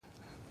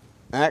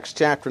Acts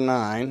chapter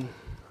 9.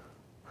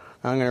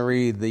 I'm going to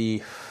read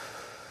the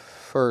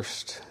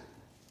first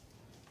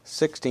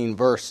 16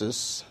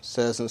 verses. It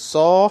says, And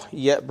Saul,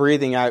 yet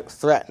breathing out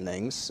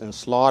threatenings and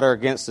slaughter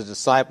against the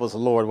disciples of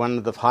the Lord, went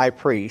unto the high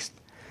priest,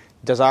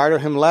 desired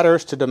of him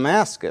letters to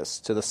Damascus,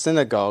 to the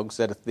synagogues,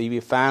 that if they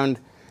be found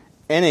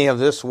any of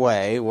this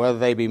way, whether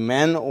they be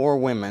men or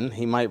women,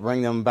 he might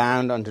bring them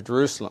bound unto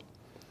Jerusalem.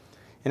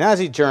 And as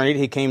he journeyed,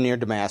 he came near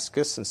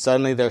Damascus, and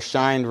suddenly there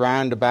shined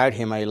round about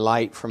him a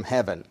light from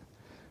heaven.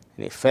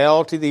 And he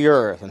fell to the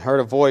earth, and heard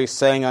a voice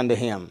saying unto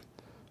him,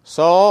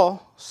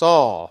 Saul,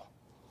 Saul,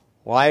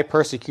 why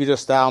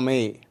persecutest thou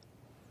me?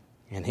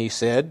 And he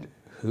said,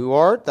 Who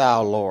art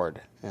thou, Lord?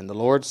 And the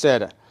Lord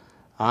said,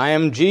 I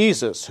am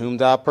Jesus, whom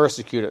thou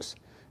persecutest.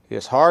 It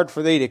is hard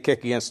for thee to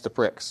kick against the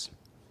pricks.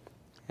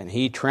 And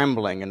he,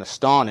 trembling and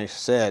astonished,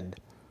 said,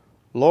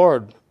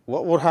 Lord,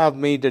 what wilt have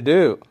me to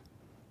do?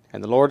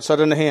 And the Lord said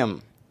unto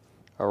him,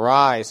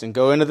 Arise, and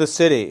go into the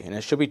city, and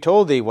it shall be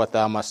told thee what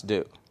thou must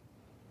do.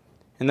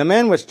 And the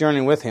men which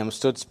journeyed with him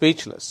stood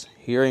speechless,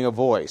 hearing a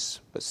voice,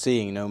 but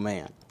seeing no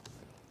man.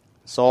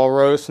 Saul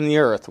rose from the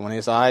earth. When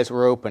his eyes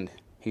were opened,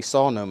 he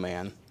saw no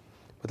man.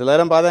 But they led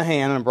him by the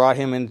hand, and brought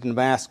him into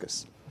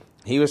Damascus.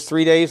 He was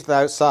 3 days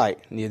without sight,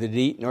 neither did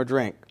eat nor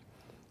drink.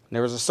 And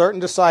there was a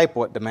certain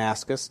disciple at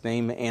Damascus,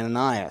 named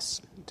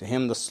Ananias. To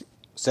him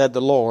said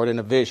the Lord in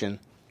a vision,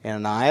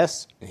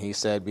 Ananias? And he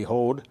said,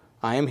 Behold,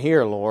 I am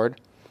here,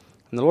 Lord.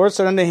 And the Lord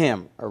said unto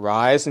him,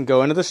 Arise, and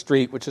go into the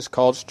street which is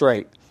called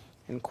Straight,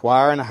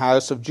 inquire in the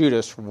house of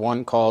Judas for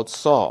one called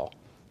Saul,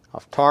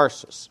 of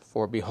Tarsus.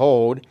 For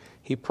behold,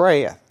 he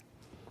prayeth.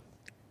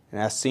 And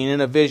hath seen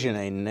in a vision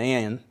a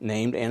man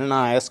named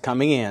Ananias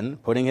coming in,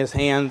 putting his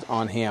hand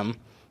on him,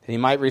 that he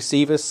might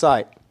receive his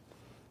sight.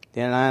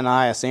 Then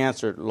Ananias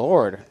answered,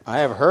 Lord, I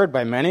have heard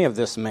by many of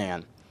this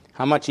man,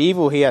 how much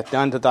evil he hath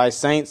done to thy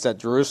saints at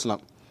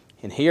Jerusalem.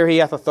 And here he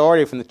hath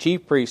authority from the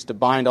chief priests to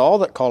bind all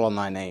that call on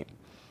thy name.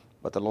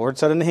 But the Lord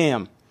said unto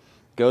him,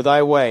 Go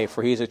thy way,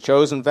 for he is a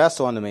chosen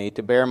vessel unto me,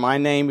 to bear my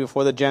name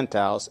before the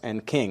Gentiles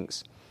and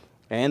kings,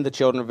 and the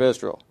children of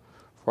Israel.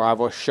 For I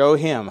will show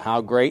him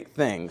how great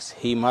things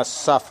he must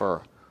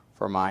suffer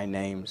for my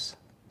name's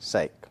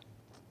sake.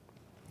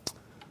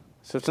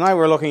 So tonight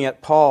we're looking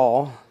at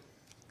Paul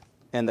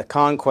and the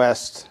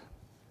conquest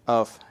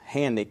of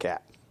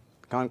handicap.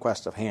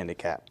 Conquest of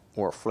handicap,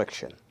 or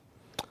affliction.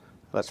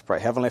 Let's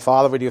pray. Heavenly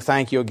Father, we do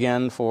thank you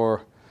again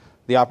for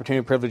the opportunity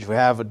and privilege we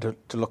have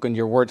to look into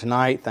your word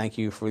tonight. Thank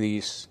you for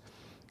these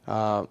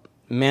men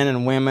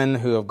and women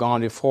who have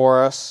gone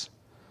before us,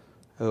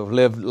 who have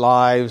lived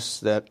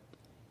lives that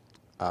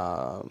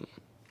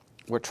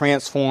were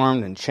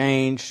transformed and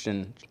changed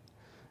and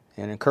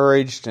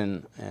encouraged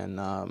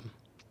and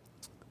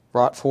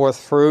brought forth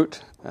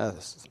fruit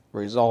as a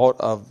result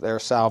of their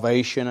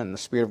salvation and the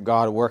Spirit of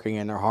God working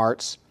in their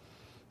hearts.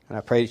 And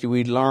I pray that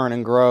we'd learn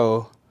and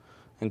grow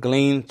and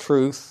glean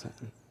truth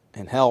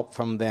and help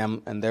from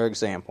them and their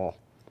example.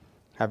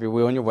 Have your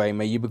will and your way.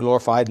 May you be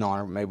glorified and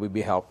honored. May we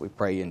be helped. We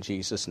pray in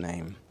Jesus'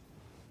 name.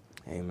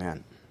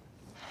 Amen.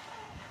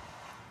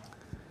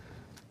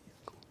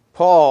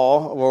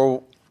 Paul,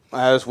 or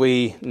as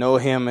we know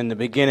him in the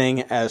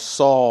beginning as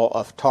Saul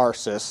of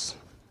Tarsus,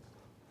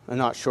 I'm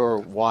not sure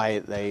why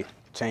they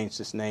changed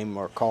his name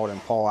or called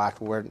him Paul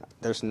afterward.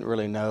 There's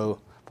really no,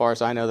 as far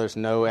as I know, there's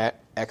no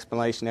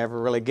explanation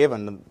ever really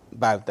given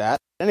about that.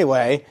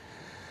 Anyway,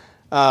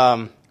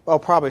 well,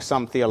 probably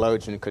some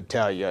theologian could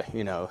tell you,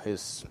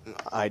 his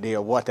idea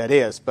of what that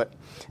is. But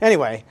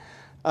anyway,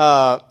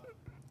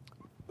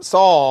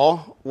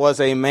 Saul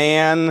was a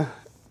man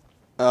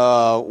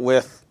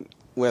with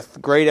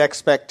great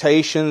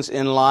expectations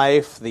in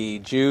life. The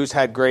Jews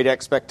had great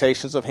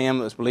expectations of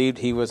him. It was believed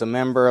he was a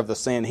member of the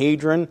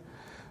Sanhedrin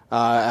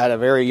at a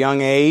very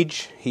young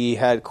age. He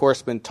had, of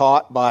course, been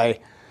taught by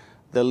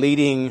the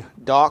leading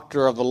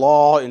doctor of the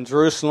law in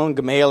Jerusalem,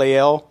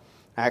 Gamaliel.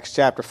 Acts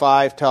chapter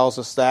 5 tells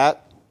us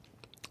that.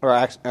 Or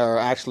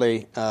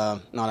actually,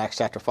 not Acts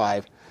chapter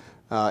 5.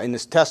 In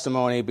his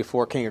testimony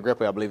before King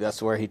Agrippa, I believe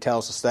that's where he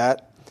tells us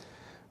that.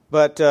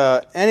 But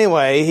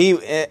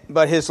anyway,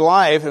 but his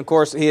life, of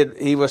course,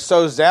 he was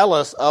so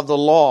zealous of the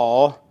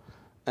law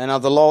and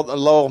of the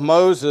law of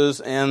Moses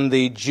and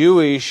the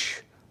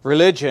Jewish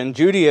religion,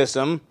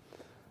 Judaism,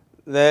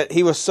 that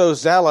he was so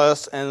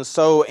zealous and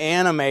so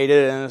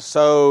animated and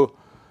so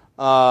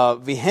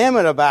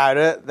vehement about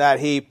it that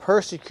he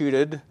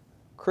persecuted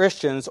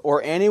Christians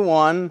or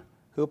anyone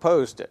who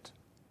opposed it.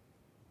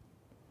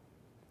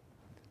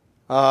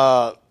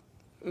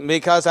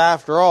 Because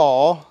after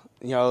all,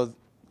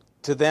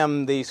 to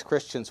them these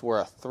Christians were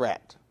a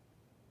threat.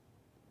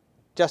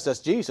 Just as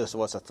Jesus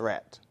was a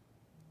threat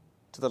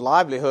to the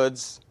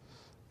livelihoods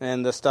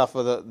and the stuff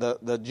of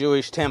the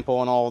Jewish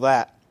temple and all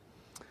that.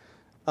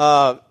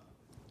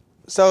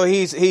 So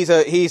he's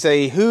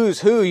a who's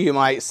who, you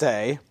might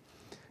say.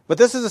 But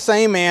this is the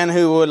same man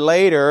who would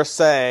later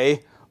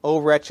say, "O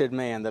wretched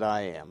man that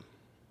I am.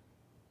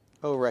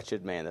 O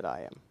wretched man that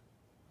I am."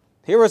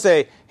 Here was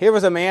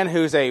a man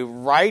who's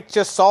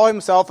saw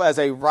himself as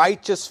a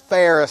righteous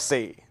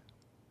Pharisee.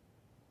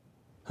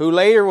 who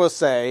later will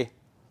say,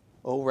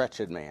 O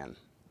wretched man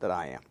that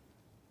I am.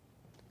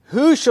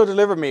 Who shall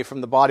deliver me from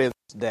the body of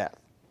this death?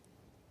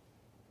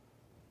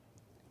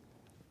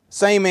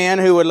 Same man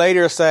who would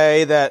later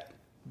say that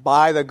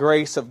by the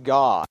grace of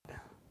God,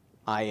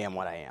 I am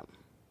what I am.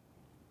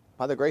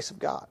 By the grace of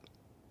God.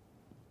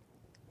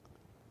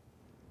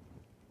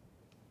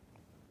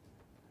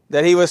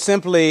 That he was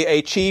simply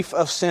a chief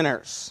of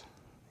sinners.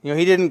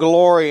 He didn't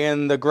glory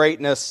in the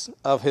greatness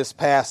of his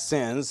past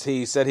sins.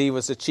 He said he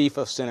was the chief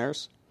of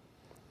sinners.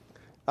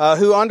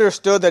 Who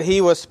understood that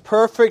he was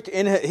perfect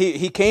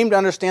he came to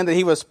understand that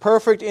he was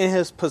perfect in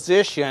his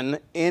position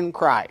in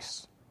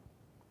Christ.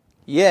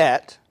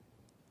 Yet,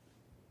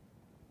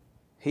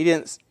 he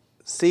didn't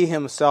see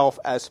himself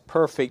as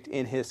perfect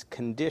in his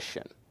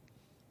condition.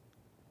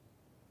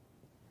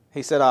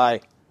 He said,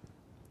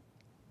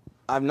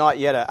 I've not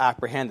yet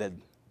apprehended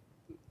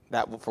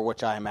that for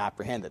which I am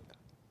apprehended,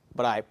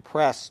 but I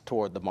press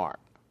toward the mark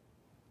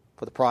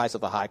for the prize of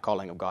the high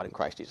calling of God in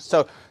Christ Jesus.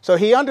 So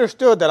he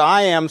understood that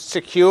I am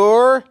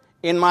secure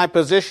in my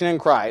position in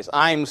Christ.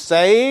 I'm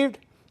saved.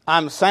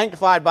 I'm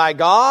sanctified by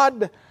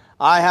God.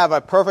 I have a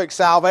perfect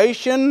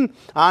salvation.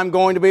 I'm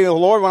going to be with the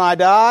Lord when I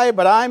die,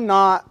 but I'm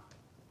not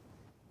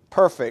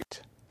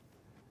perfect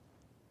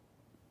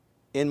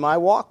in my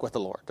walk with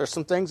the Lord. There's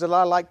some things that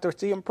I like to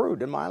see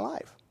improved in my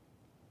life.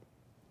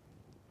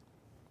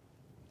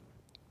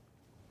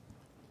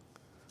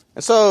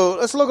 And so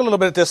let's look a little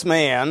bit at this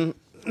man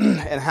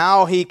and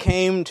how he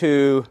came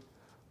to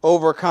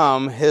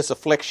overcome his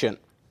affliction.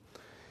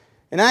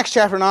 In Acts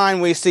chapter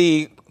 9, we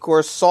see, of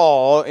course,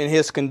 Saul in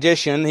his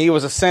condition. He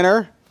was a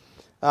sinner.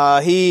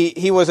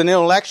 He was an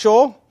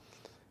intellectual.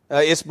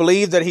 It's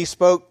believed that he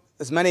spoke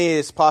as many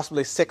as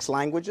possibly 6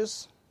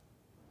 languages.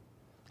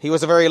 He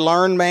was a very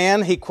learned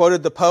man. He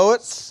quoted the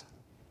poets.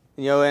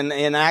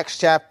 In Acts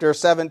chapter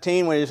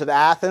 17, when he was at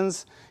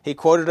Athens, he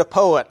quoted a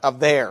poet of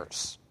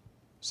theirs.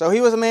 So he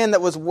was a man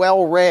that was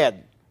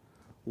well-read,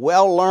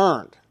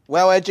 well-learned,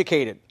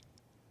 well-educated.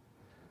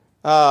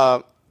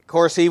 Of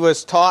course, he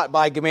was taught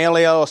by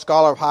Gamaliel, a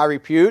scholar of high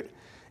repute,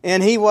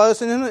 and he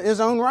was in his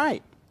own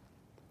right.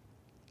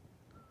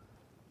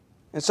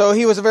 And so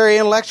he was a very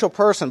intellectual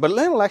person, but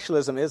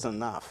intellectualism isn't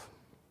enough.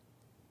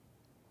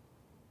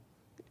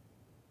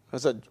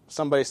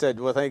 Somebody said,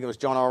 I think it was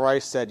John R.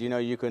 Rice said,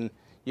 you can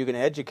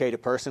educate a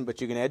person, but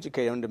you can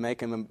educate him to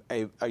make him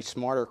a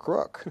smarter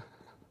crook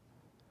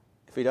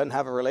if he doesn't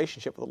have a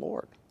relationship with the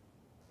Lord.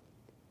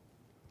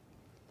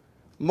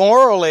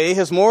 Morally,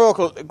 his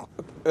moral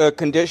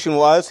condition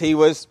was he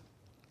was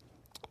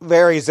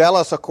very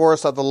zealous, of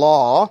course, of the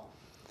law.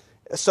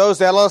 So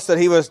zealous that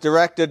he was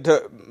directed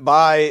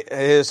by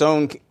his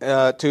own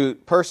to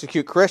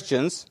persecute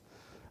Christians,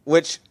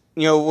 which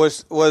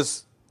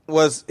was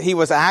he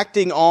was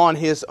acting on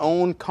his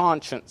own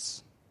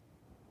conscience.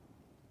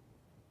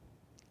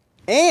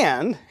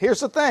 And here's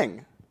the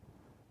thing: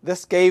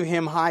 this gave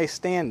him high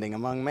standing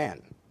among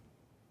men.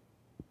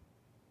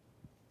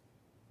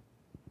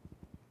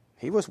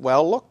 He was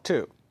well looked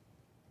to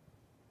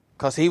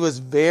because he was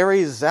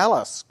very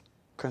zealous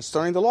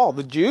concerning the law.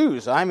 The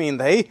Jews,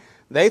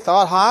 they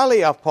thought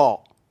highly of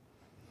Paul.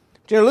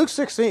 Luke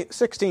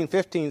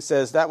 16:15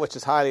 says, that which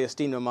is highly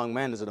esteemed among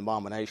men is an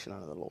abomination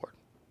unto the Lord.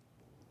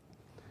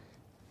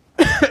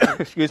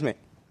 Excuse me.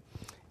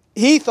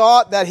 He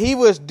thought that he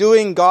was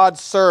doing God's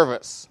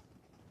service.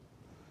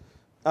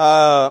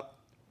 But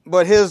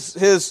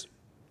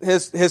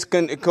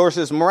of course,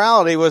 his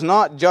morality was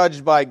not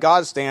judged by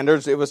God's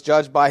standards. It was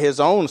judged by his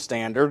own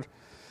standard.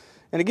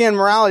 And again,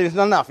 morality is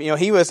not enough.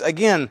 He was,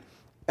 again,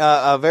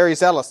 very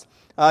zealous.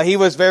 He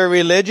was very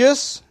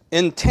religious,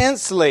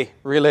 intensely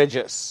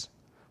religious,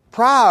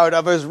 proud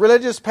of his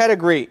religious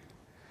pedigree.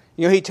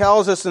 He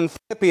tells us in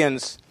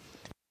Philippians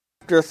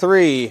chapter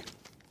 3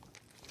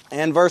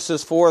 and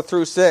verses 4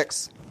 through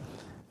 6,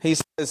 he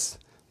says,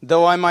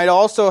 though I might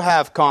also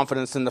have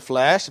confidence in the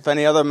flesh, if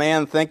any other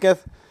man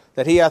thinketh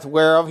that he hath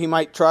whereof he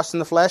might trust in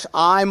the flesh,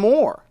 I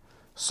more.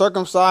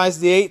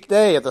 Circumcised the 8th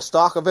day of the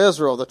stock of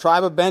Israel, the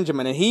tribe of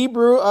Benjamin, a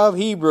Hebrew of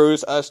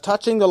Hebrews, as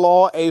touching the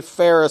law a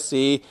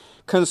Pharisee,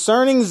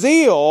 concerning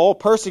zeal,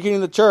 persecuting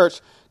the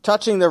church,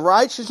 touching the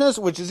righteousness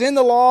which is in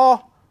the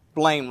law,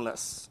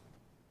 blameless.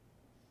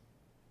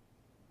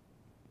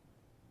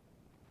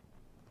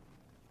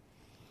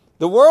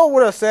 The world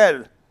would have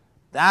said,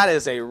 that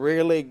is a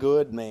really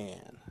good man.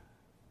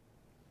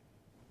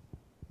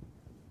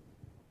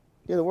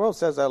 Yeah, the world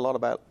says that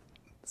about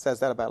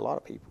a lot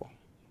of people.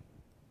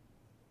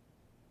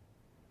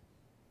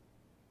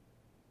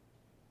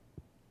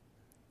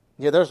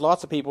 Yeah, there's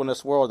lots of people in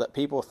this world that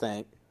people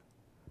think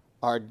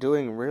are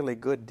doing really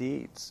good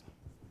deeds.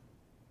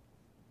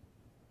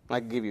 I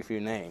can give you a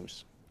few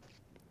names.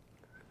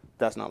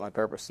 That's not my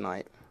purpose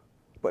tonight.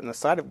 But in the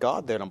sight of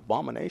God, they're an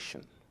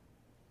abomination.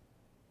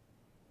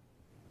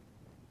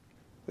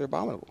 They're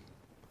abominable.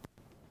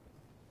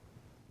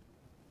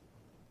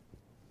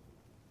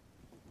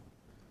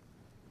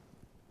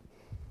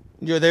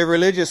 They're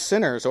religious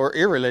sinners or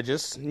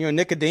irreligious.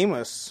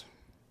 Nicodemus,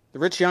 the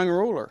rich young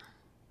ruler.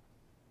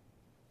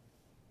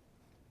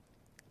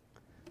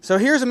 So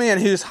here's a man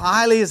who's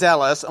highly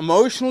zealous,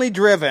 emotionally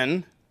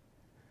driven,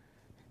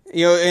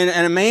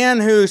 and a man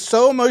who's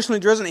so emotionally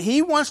driven,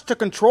 he wants to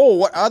control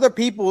what other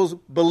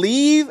people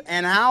believe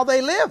and how they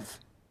live.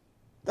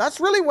 That's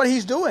really what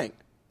he's doing.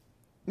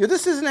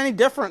 This isn't any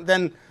different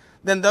than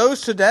those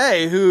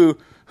today who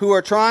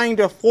are trying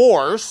to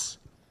force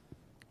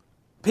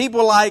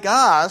people like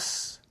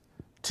us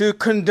to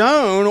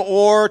condone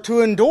or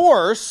to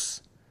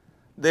endorse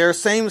their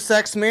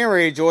same-sex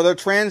marriage or their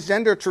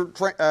transgender,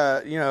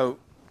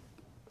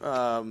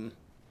 what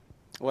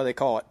do they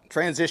call it?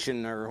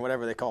 Transition or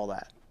whatever they call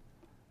that.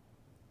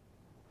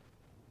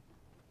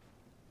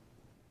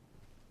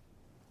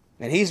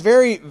 And he's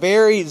very,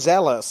 very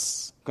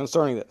zealous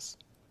concerning this.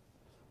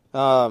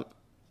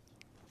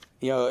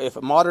 If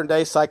a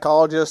modern-day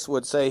psychologist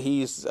would say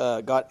he's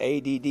got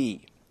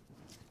ADD,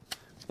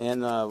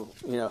 and like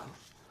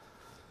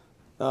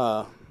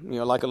a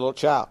little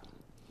child,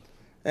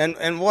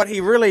 and what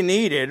he really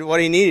needed,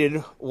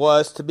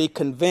 was to be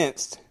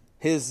convinced.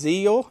 His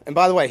zeal, and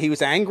by the way, he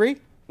was angry.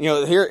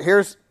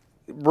 Here's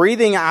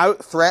breathing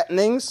out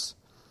threatenings.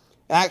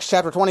 Acts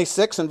chapter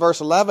 26 and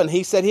verse 11,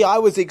 he said, I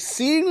was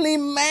exceedingly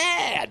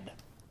mad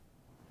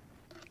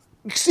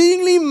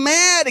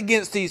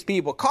against these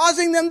people,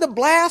 causing them to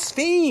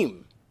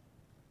blaspheme.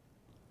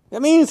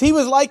 That means he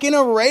was like in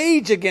a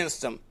rage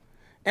against them,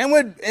 and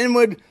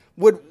would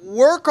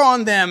work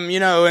on them,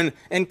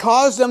 and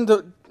cause them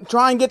to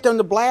try and get them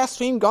to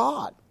blaspheme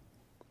God.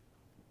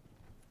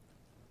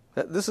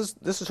 This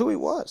is who he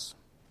was.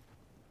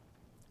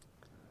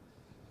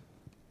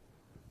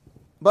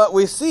 But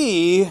we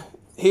see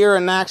here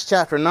in Acts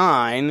chapter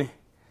 9,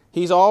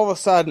 he's all of a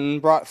sudden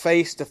brought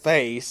face to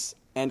face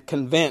and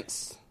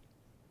convinced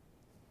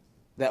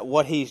that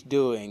what he's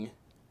doing,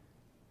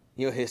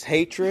 his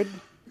hatred,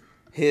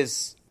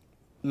 his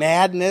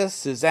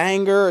madness, his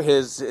anger,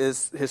 his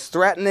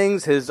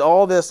threatenings, his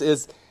all this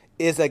is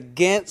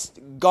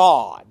against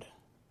God.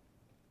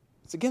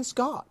 It's against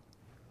God.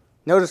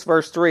 Notice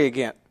verse 3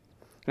 again.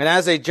 And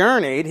as they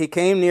journeyed, he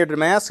came near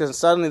Damascus, and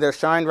suddenly there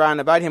shined round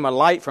about him a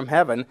light from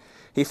heaven.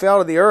 He fell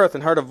to the earth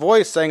and heard a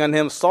voice saying unto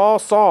him, Saul,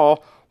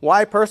 Saul,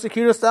 why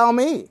persecutest thou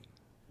me?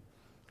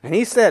 And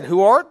he said,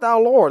 Who art thou,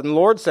 Lord? And the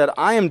Lord said,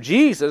 I am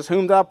Jesus,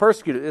 whom thou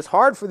persecutest. It is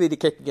hard for thee to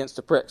kick against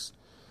the pricks.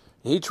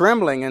 And he,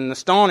 trembling and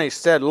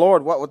astonished, said,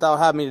 Lord, what wilt thou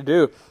have me to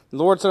do? The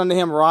Lord said unto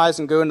him, Arise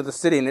and go into the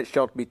city, and it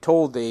shall be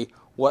told thee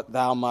what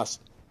thou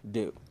must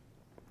do.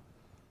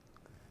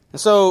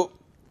 And so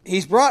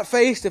he's brought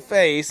face to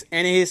face,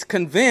 and he's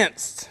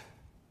convinced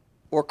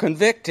or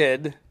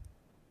convicted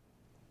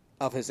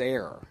of his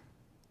error.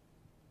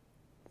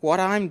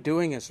 What I'm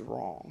doing is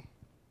wrong.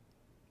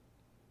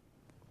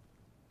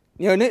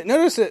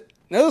 Notice the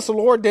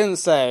Lord didn't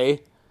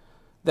say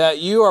that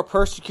you are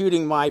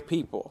persecuting my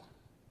people.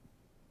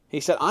 He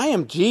said, I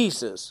am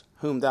Jesus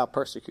whom thou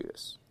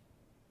persecutest.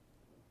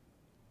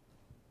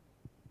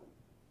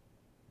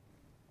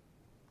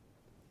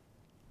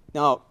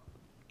 Now,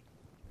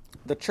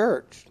 the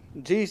church,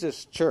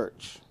 Jesus'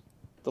 church,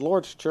 the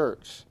Lord's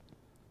church,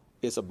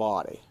 is a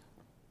body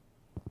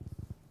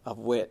of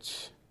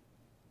which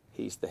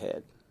he's the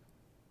head.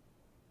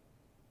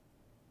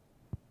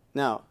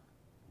 Now,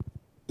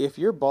 if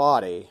your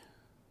body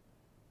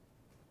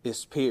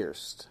is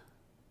pierced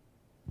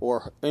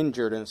or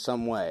injured in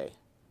some way,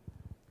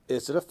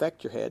 does it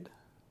affect your head?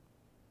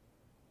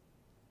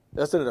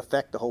 Doesn't it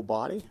affect the whole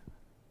body?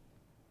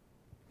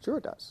 Sure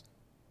it does.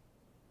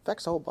 It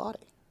affects the whole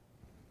body.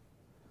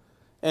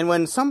 And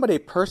when somebody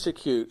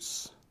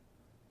persecutes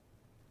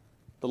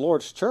the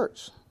Lord's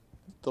church,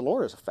 the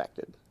Lord is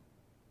affected.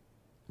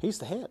 He's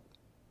the head.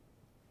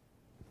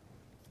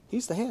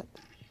 He's the head.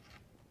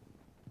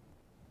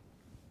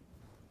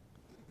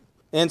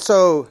 And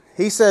so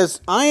he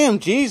says, I am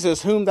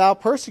Jesus whom thou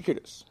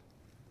persecutest.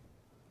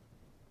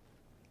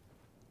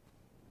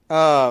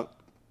 And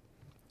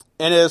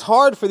it is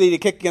hard for thee to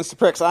kick against the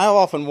pricks. I have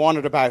often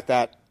wondered about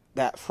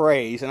that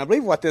phrase. And I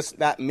believe what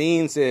that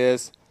means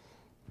is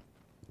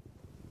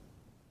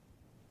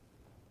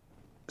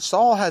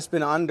Saul has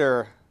been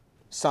under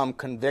some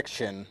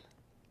conviction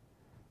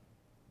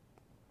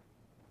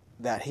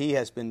that he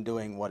has been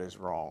doing what is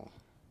wrong.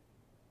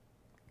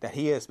 That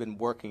he has been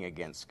working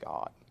against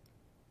God.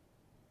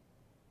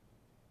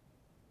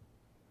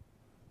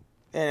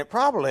 And it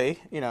probably,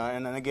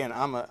 and then again,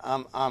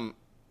 I'm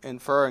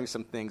inferring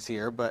some things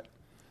here, but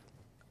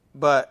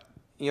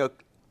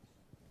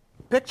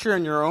picture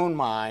in your own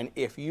mind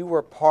if you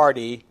were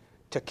party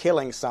to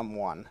killing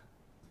someone,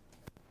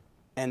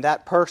 and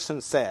that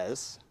person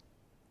says,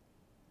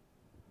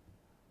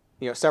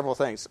 several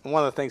things.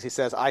 One of the things he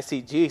says, I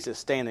see Jesus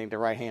standing at the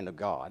right hand of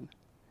God.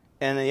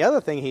 And the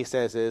other thing he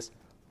says is,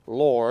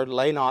 Lord,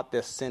 lay not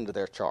this sin to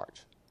their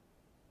charge.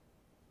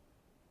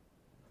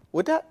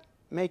 Would that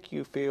make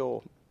you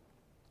feel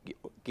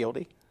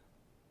guilty?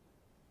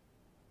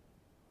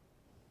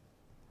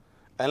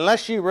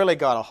 Unless you really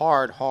got a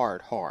hard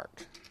heart.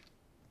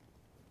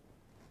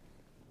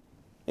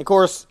 Of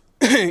course,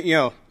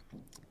 not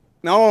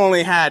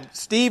only had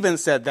Stephen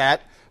said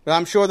that, But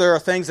I'm sure there are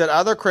things that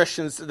other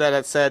Christians that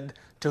had said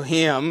to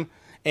him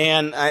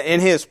and in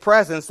his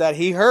presence that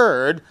he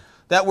heard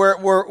that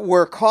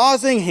were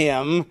causing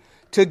him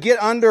to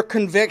get under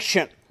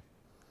conviction.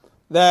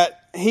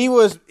 That he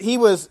was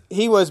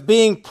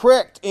being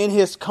pricked in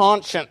his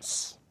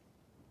conscience,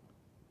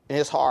 in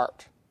his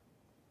heart.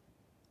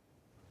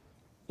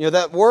 You know,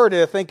 that word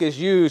I think is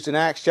used in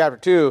Acts chapter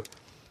 2.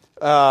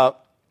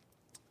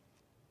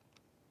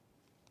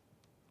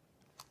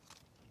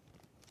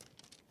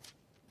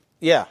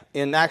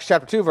 In Acts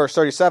chapter 2, verse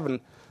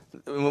 37,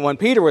 when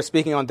Peter was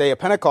speaking on the day of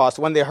Pentecost,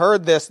 when they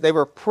heard this, they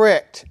were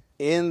pricked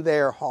in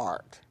their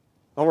heart.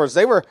 In other words,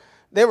 they were.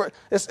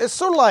 It's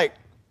sort of like,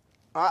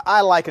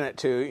 I liken it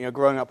to,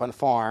 growing up on a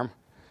farm.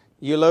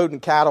 You loading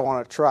cattle on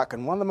a truck,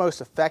 and one of the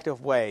most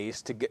effective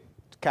ways to get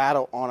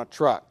cattle on a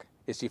truck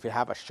is if you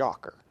have a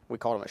shocker. We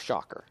call them a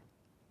shocker.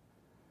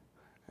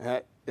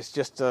 It's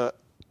just a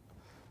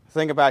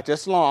thing about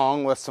this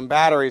long with some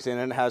batteries in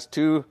it. It has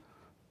two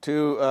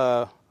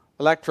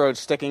electrodes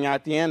sticking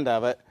out the end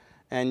of it,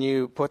 and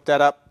you put that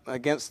up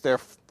against their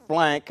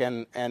flank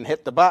and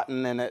hit the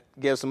button, and it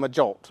gives them a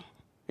jolt.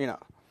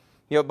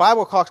 The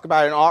Bible talks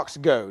about an ox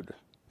goad.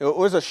 It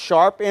was a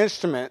sharp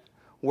instrument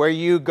where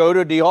you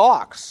goaded the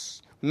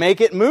ox, make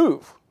it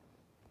move.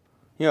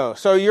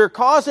 So you're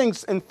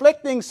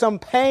inflicting some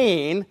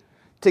pain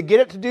to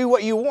get it to do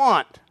what you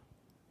want.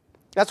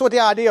 That's what the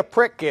idea of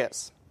prick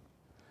is.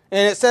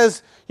 And it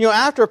says,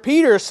 after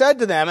Peter said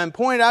to them and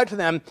pointed out to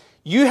them,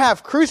 you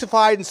have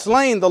crucified and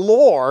slain the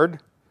Lord,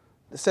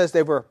 it says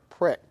they were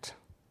pricked.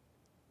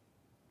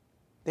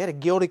 They had a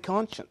guilty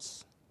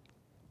conscience.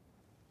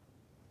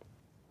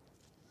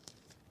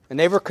 And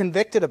they were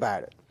convicted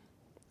about it.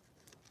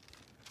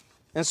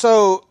 And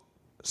so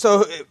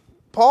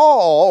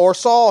Paul or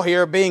Saul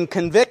here being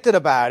convicted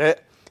about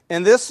it,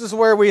 and this is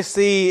where we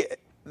see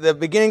the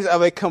beginnings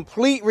of a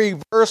complete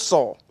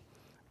reversal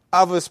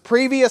of his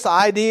previous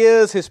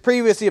ideas, his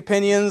previous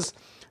opinions,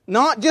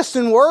 not just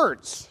in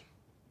words,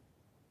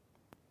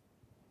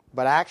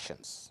 but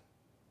actions.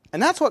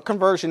 And that's what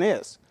conversion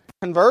is.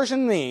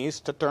 Conversion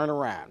means to turn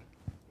around.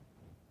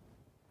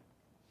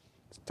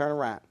 Turn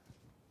around.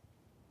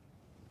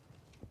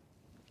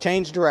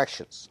 Change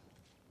directions.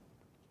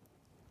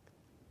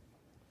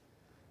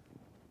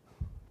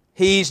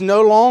 He's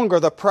no longer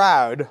the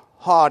proud,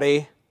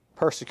 haughty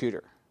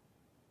persecutor.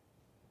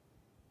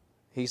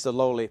 He's the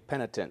lowly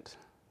penitent.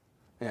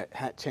 And it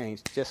had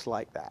changed just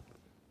like that.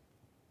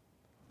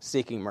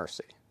 Seeking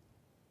mercy.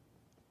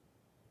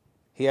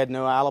 He had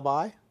no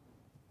alibi.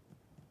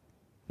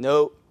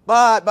 No,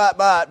 but.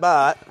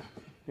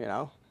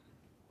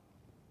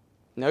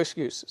 No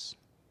excuses.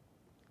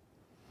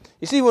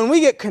 You see, when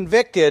we get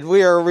convicted,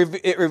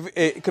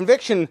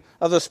 conviction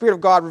of the Spirit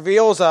of God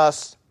reveals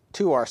us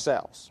to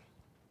ourselves.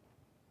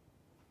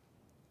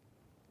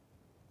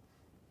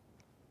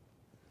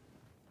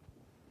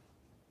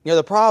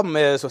 The problem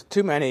is, with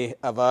too many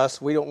of us,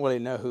 we don't really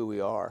know who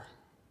we are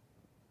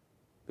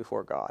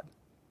before God.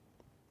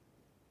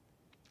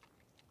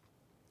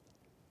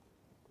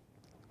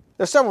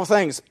 There's several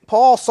things.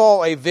 Paul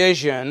saw a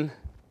vision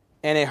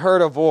and he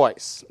heard a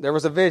voice. There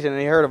was a vision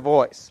and he heard a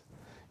voice.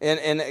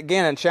 And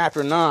again in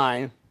chapter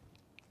 9,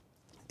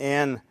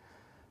 in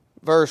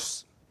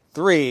verse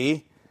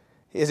 3,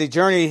 as he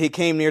journeyed, he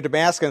came near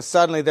Damascus, and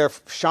suddenly there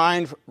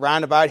shined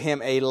round about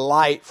him a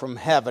light from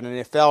heaven, and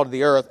he fell to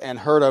the earth and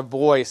heard a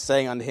voice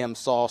saying unto him,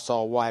 Saul,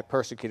 Saul, why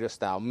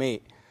persecutest thou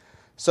me?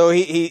 So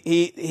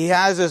he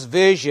has this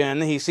vision.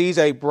 He sees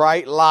a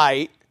bright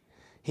light.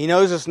 He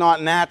knows it's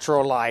not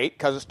natural light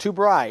because it's too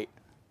bright.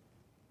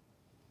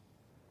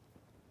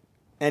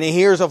 And he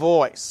hears a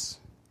voice.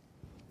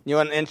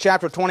 In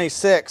chapter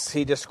 26,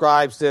 he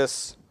describes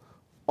this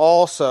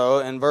also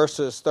in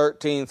verses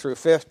 13 through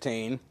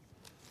 15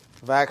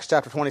 of Acts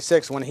chapter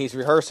 26 when he's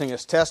rehearsing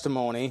his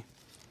testimony.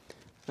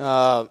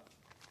 In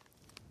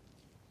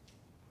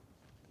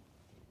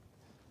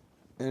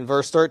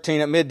verse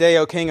 13, at midday,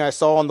 O king, I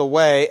saw on the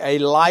way a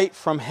light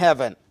from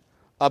heaven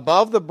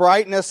above the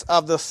brightness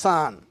of the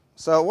sun.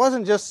 So it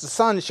wasn't just the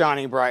sun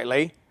shining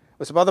brightly. It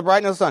was above the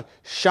brightness of the sun,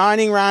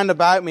 shining round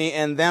about me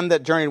and them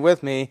that journeyed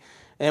with me.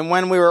 And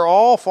when we were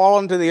all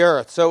fallen to the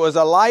earth. So it was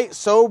a light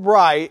so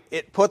bright,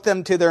 it put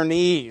them to their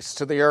knees,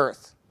 to the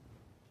earth.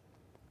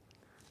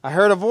 I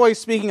heard a voice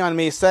speaking unto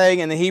me, saying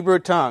in the Hebrew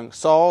tongue,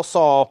 Saul,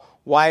 Saul,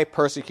 why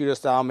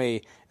persecutest thou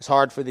me? It's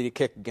hard for thee to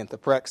kick against the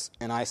pricks.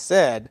 And I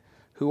said,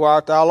 Who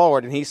art thou,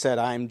 Lord? And he said,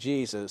 I am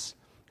Jesus,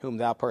 whom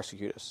thou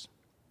persecutest.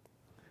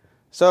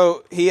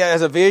 So he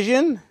has a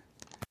vision,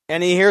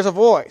 and he hears a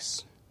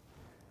voice.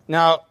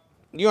 Now,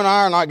 you and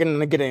I are not going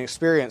to get an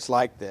experience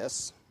like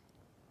this.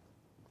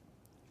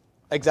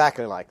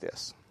 Exactly like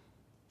this.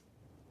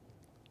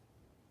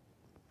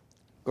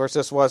 Of course,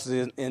 this was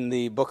in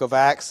the book of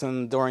Acts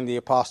and during the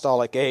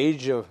apostolic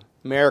age.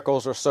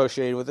 Miracles are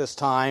associated with this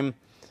time,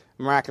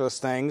 miraculous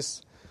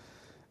things.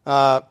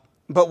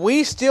 But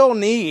we still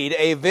need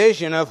a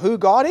vision of who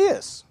God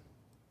is.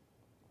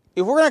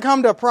 If we're going to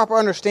come to a proper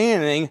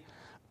understanding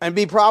and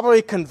be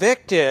properly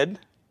convicted,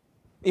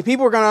 if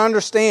people are going to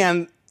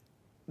understand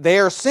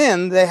their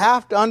sin, they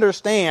have to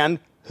understand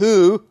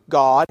who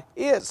God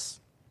is.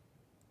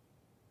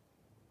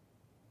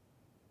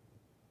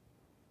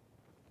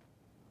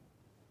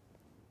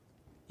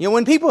 You know,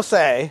 when people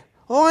say,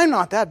 "Oh, I'm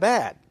not that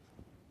bad,"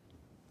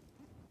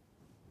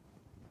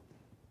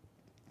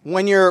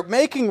 when you're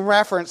making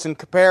reference in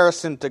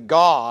comparison to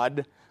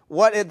God,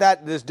 what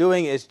that is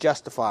doing is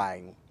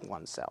justifying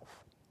oneself.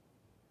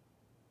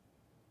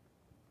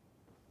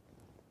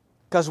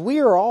 Because we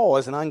are all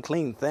as an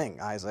unclean thing,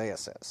 Isaiah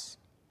says.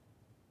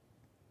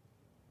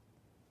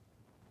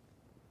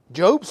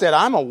 Job said,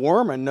 "I'm a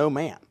worm and no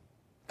man."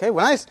 Okay,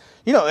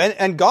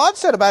 and God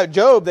said about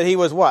Job that he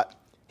was what?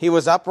 He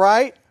was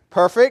upright,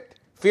 perfect,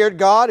 feared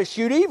God,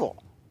 eschewed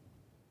evil.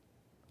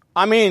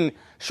 I mean,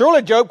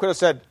 surely Job could have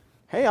said,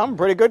 "Hey, I'm a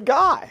pretty good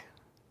guy."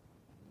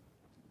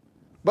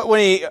 But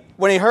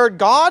when he heard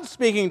God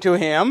speaking to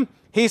him,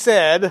 he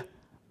said,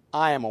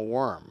 "I am a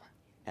worm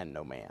and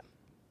no man,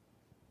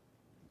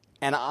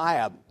 and I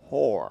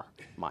abhor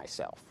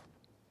myself."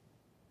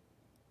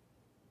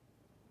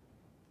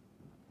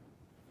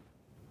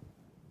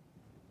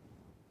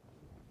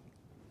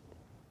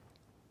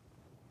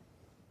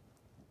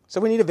 So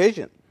we need a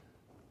vision.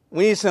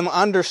 We need some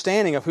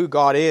understanding of who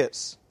God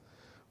is.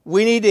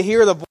 We need to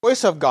hear the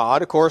voice of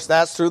God. Of course,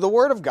 that's through the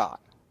Word of God.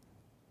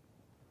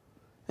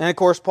 And of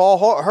course,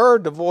 Paul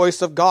heard the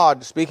voice of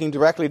God speaking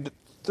directly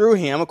through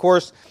him. Of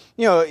course,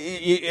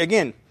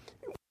 again,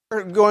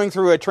 we're going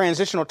through a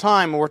transitional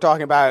time, and we're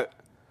talking about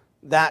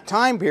that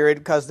time period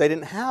because they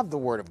didn't have the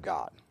Word of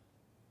God.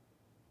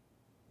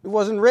 It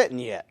wasn't written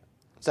yet,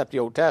 except the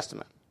Old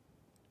Testament.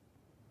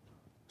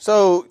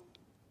 So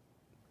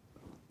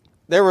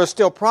there was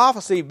still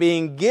prophecy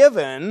being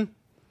given,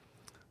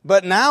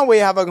 but now we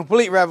have a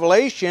complete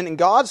revelation, and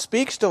God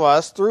speaks to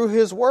us through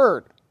His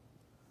Word.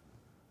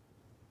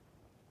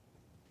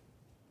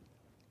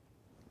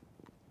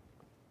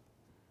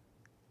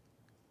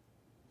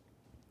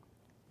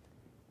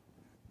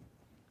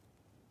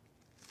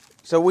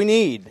 So we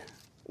need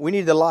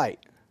the light.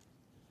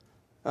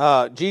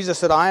 Jesus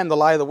said, "I am the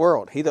light of the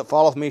world. He that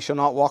followeth me shall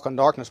not walk in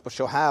darkness, but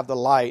shall have the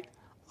light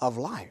of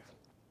life."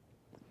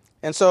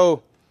 And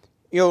so,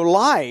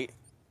 light,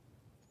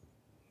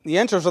 the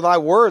entrance of thy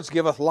words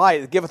giveth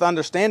light, it giveth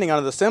understanding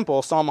unto the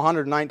simple. Psalm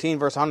 119,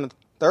 verse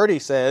 130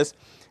 says.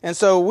 And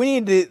so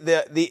we need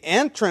the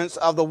entrance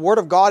of the Word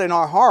of God in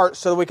our hearts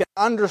so that we can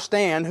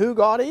understand who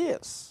God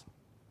is.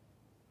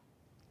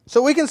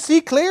 So we can see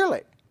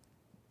clearly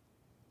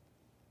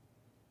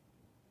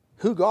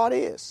who God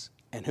is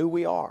and who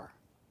we are.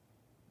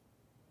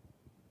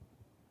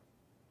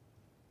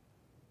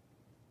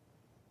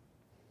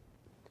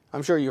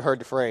 I'm sure you've heard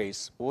the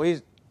phrase,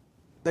 "Well,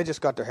 they just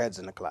got their heads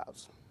in the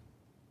clouds."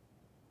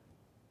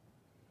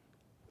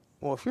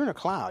 Well, if you're in a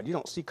cloud, you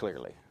don't see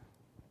clearly.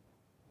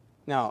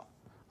 Now,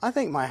 I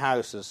think my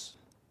house is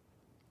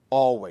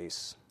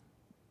always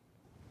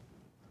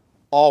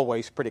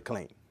pretty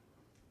clean.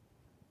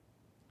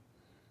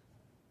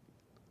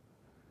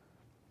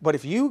 But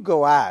if you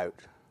go out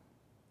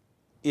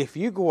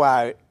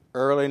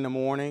early in the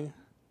morning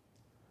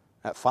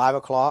at 5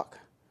 o'clock,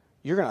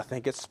 you're going to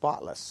think it's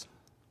spotless.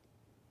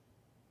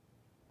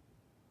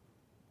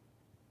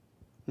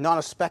 Not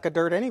a speck of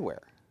dirt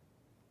anywhere.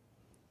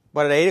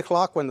 But at 8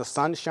 o'clock when the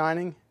sun's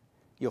shining,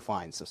 you'll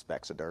find some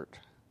specks of dirt.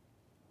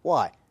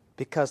 Why?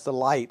 Because the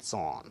light's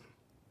on.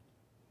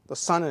 The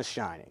sun is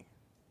shining.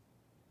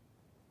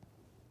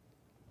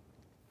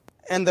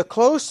 And the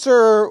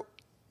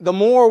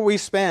more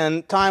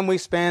time we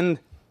spend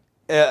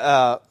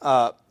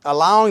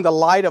allowing the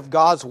light of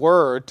God's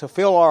Word to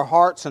fill our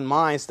hearts and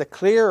minds, the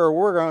clearer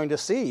we're going to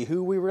see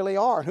who we really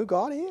are and who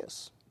God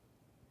is.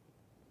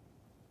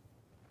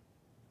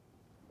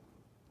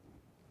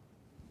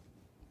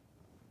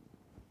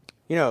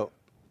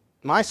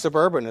 My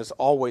Suburban is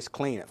always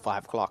clean at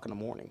 5 o'clock in the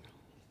morning.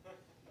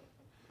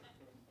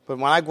 But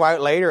when I go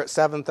out later at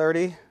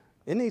 7:30,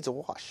 it needs a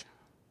wash.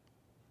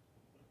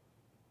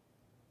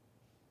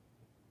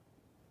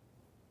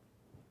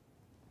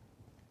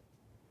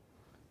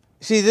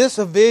 See, this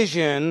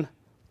vision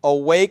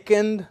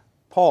awakened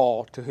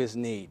Paul to his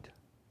need.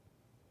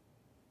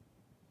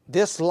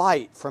 This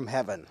light from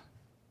heaven.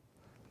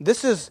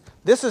 This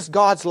is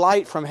God's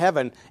light from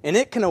heaven, and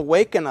it can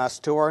awaken us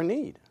to our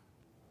need.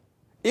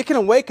 It can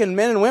awaken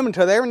men and women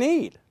to their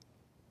need.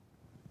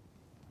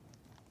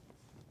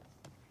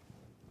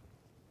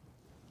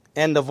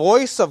 And the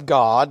voice of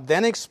God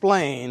then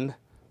explained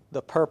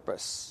the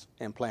purpose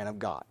and plan of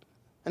God.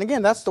 And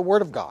again, that's the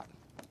Word of God.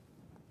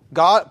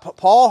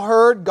 Paul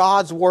heard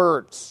God's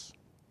words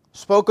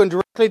spoken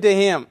directly to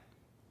him.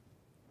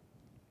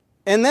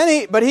 And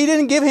then but he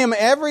didn't give him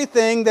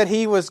everything that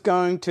he was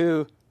going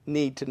to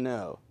need to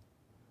know.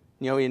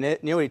 You know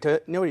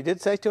what he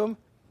did say to him?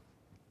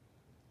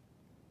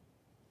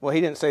 Well, he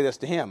didn't say this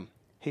to him.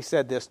 He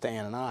said this to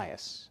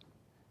Ananias.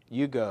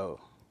 "You go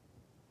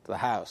to the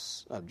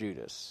house of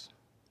Judas,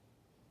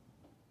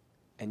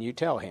 and you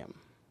tell him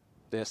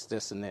this,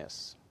 this, and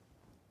this."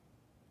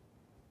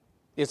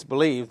 It's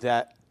believed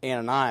that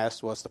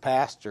Ananias was the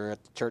pastor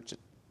at the church at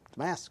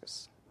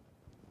Damascus.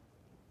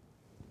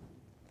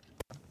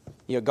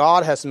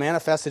 God has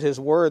manifested His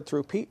word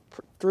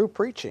through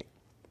preaching.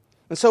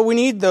 And so we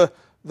need the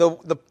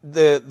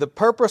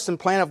purpose and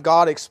plan of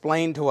God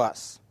explained to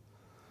us.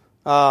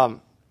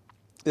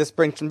 This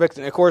brings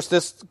conviction. Of course,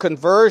 this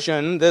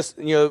conversion,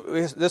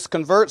 this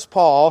converts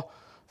Paul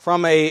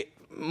from a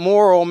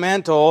moral,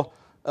 mental,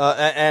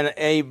 and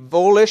a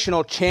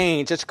volitional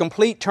change. It's a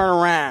complete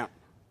turnaround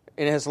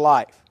in his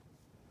life.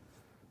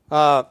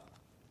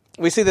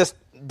 We see this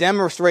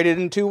demonstrated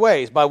in two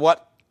ways. By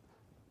what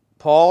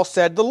Paul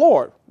said to the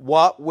Lord,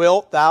 "What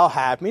wilt thou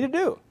have me to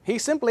do?" He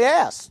simply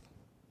asked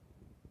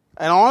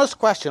an honest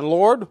question,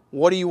 "Lord,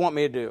 what do you want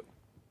me to do?"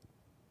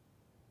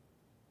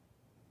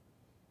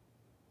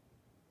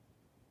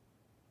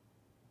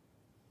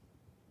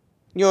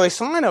 A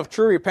sign of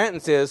true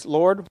repentance is,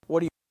 "Lord,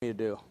 what do you want me to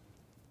do?"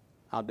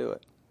 I'll do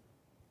it.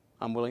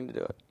 I'm willing to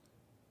do it.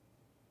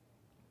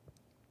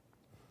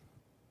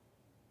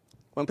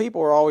 When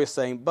people are always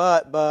saying,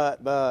 but,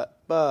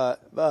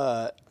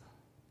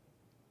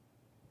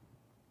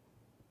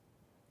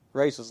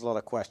 raises a lot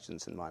of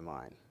questions in my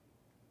mind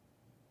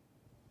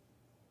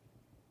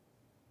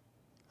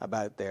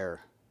about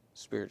their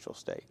spiritual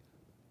state.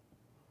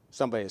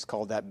 Somebody has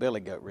called that billy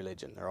goat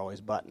religion. They're always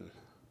butting.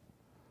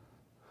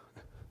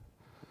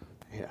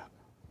 Yeah.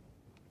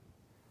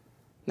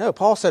 No,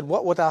 Paul said,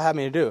 "What wilt thou have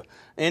me to do?"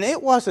 And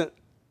it wasn't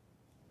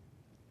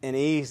an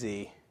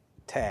easy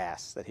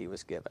task that he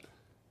was given.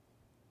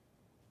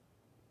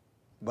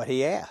 But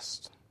he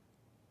asked.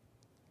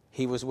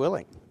 He was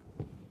willing.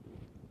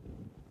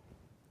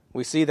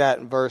 We see that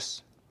in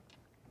verse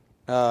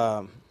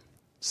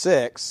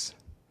 6.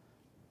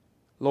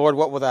 "Lord,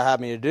 what wilt thou have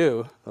me to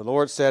do? The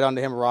Lord said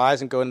unto him,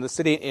 Arise and go into the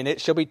city, and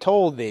it shall be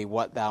told thee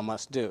what thou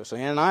must do." So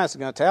Ananias is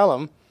going to tell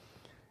him.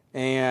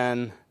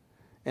 And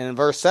in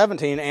verse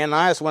 17,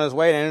 Ananias went his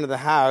way and entered the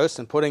house,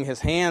 and putting his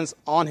hands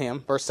on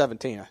him, verse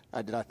 17,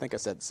 I think I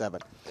said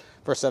 7.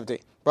 Verse 17,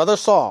 "Brother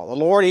Saul, the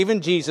Lord,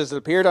 even Jesus, that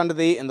appeared unto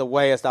thee in the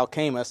way as thou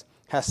camest,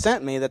 hath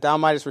sent me that thou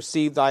mightest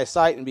receive thy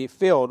sight and be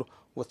filled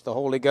with the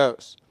Holy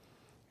Ghost.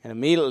 And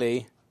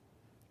immediately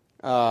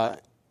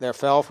there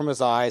fell from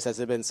his eyes as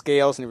it had been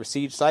scales, and he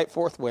received sight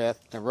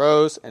forthwith, and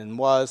arose and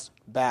was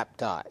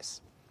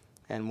baptized.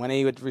 And when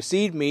he had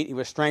received meat, he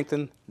was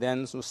strengthened.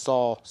 Then was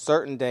Saul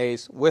certain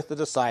days with the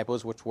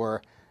disciples which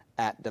were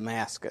at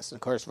Damascus." And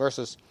of course,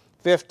 verses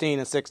 15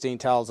 and 16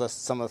 tells us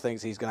some of the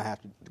things he's going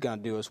to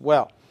do as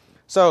well.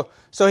 So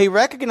he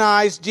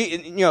recognized,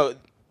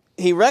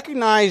 he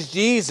recognized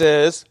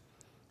Jesus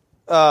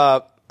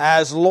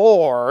as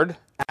Lord,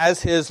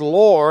 as his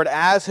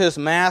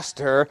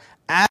master,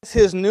 as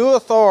his new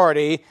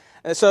authority.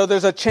 And so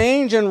there's a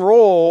change in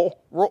rule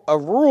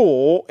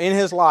in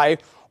his life,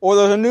 or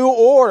there's a new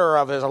order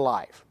of his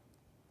life.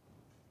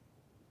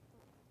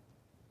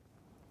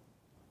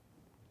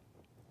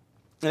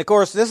 And of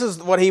course, this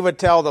is what he would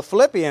tell the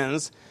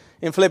Philippians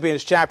in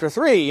Philippians chapter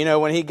 3,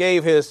 when he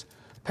gave his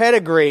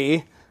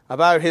pedigree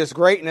about his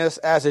greatness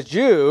as a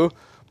Jew.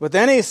 But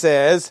then he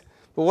says,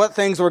 "But what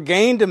things were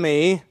gained to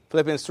me,"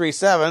 Philippians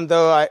 3:7,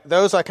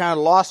 "those I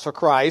counted lost for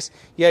Christ.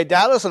 Yea,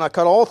 doubtless, and I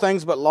cut all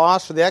things but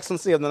lost for the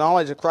excellency of the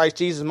knowledge of Christ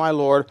Jesus my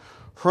Lord,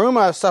 for whom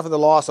I have suffered the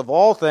loss of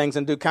all things,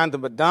 and do count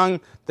them but dung,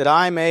 that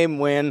I may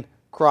win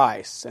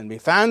Christ, and be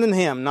found in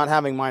him, not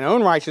having mine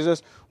own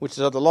righteousness, which is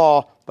of the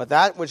law, but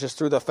that which is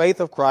through the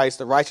faith of Christ,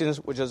 the righteousness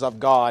which is of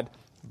God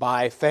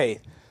by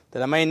faith,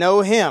 that I may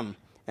know him,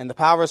 and the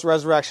power of his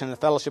resurrection, and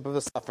the fellowship of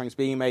his sufferings,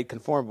 being made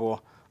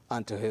conformable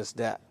unto his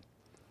death."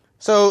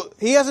 So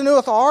he has a new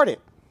authority.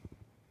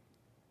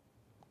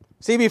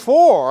 See,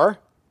 before,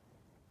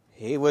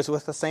 he was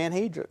with the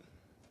Sanhedrin.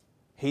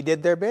 He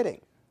did their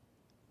bidding.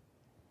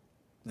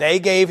 They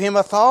gave him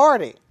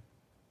authority.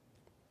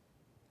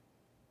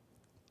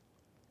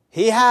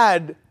 He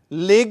had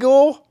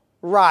legal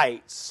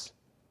rights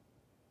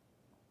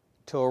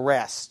to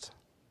arrest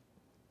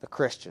the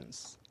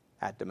Christians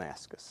at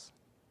Damascus.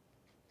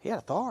 He had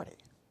authority.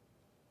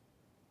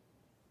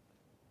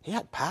 He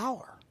had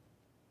power.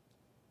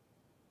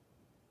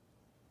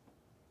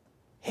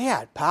 He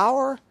had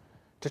power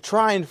to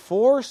try and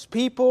force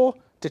people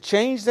to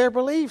change their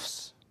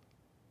beliefs.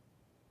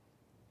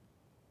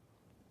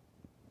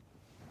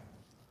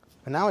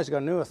 But now he's got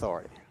a new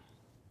authority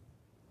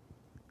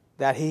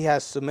that he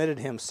has submitted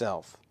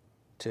himself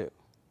to.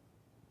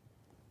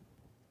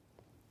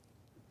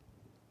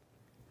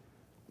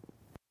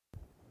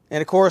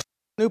 And of course,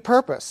 new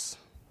purpose.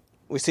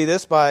 We see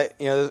this by,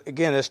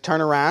 again, this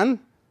turnaround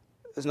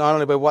is not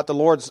only by what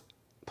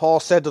Paul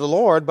said to the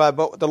Lord, but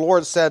what the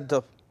Lord said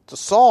to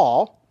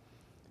Saul.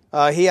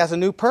 He has a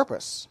new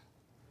purpose.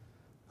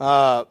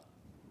 Verse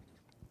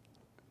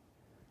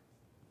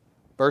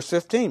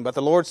 15, "But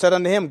the Lord said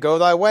unto him, Go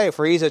thy way,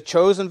 for he is a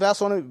chosen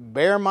vessel to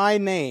bear my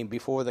name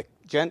before the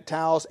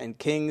Gentiles and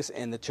kings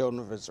and the children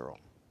of Israel.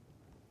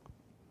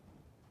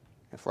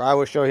 And for I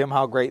will show him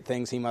how great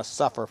things he must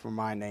suffer for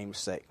my name's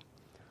sake."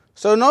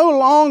 So no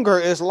longer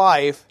is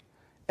life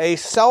a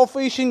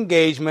selfish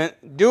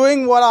engagement,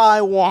 doing what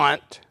I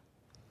want,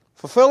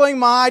 fulfilling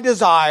my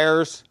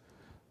desires,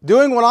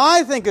 doing what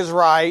I think is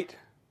right,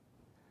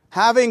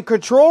 having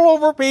control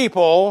over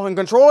people and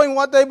controlling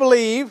what they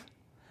believe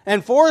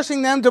and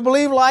forcing them to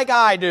believe like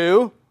I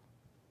do,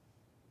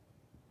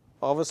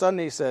 all of a sudden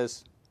he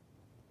says,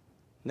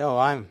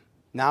 no,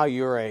 now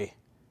you're a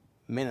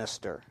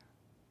minister.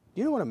 Do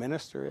you know what a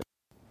minister is?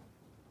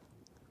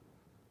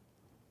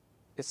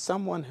 It's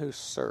someone who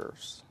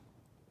serves.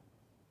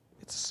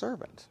 It's a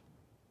servant.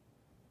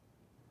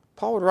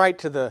 Paul would write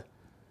to the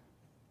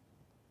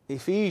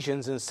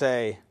Ephesians and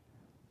say,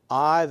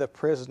 I, the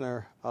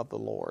prisoner of the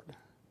Lord.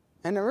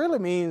 And it really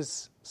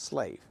means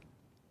slave.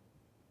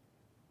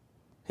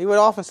 He would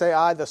often say,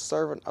 I, the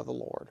servant of the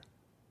Lord.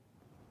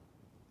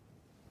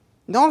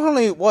 Not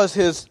only was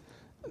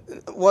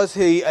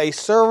he a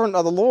servant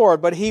of the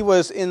Lord, but he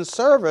was in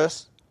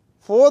service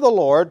for the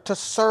Lord to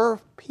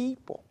serve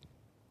people.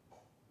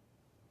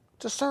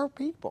 To serve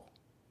people.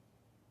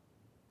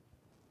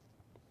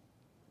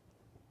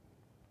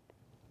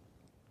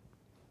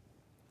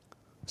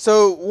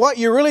 So what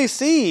you really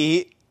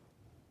see,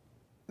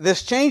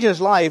 this change in his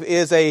life,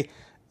 is a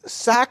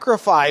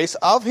sacrifice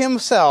of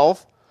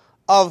himself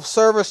of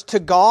service to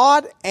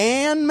God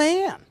and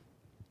man.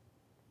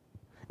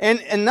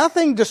 And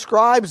nothing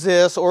describes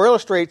this or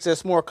illustrates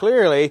this more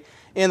clearly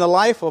in the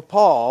life of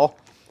Paul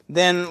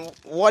than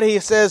what he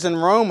says in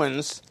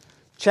Romans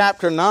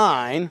chapter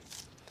 9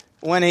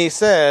 when he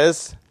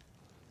says,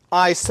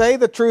 I say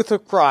the truth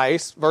of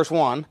Christ, verse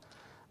 1,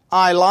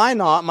 I lie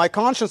not, my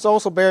conscience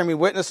also bearing me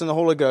witness in the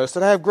Holy Ghost,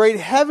 that I have great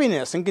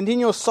heaviness and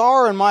continual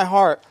sorrow in my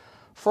heart.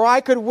 For I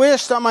could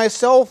wish that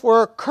myself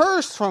were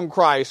accursed from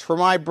Christ for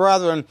my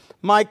brethren,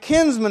 my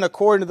kinsmen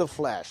according to the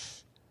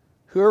flesh,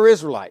 who are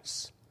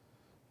Israelites,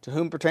 to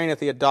whom pertaineth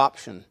the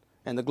adoption,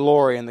 and the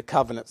glory, and the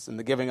covenants, and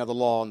the giving of the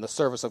law, and the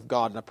service of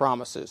God, and the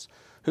promises,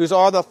 whose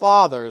are the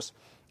fathers,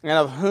 and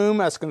of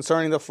whom, as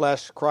concerning the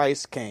flesh,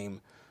 Christ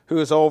came, who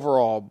is over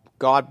all,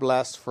 God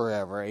blessed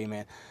forever.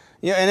 Amen.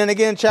 Yeah, and then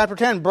again, chapter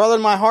 10,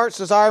 brethren, my heart's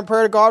desire and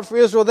prayer to God for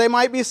Israel, they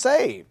might be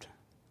saved.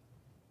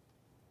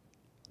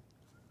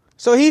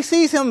 So he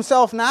sees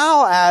himself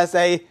now as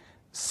a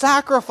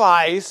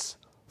sacrifice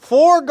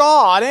for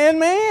God and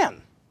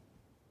man.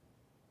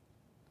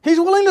 He's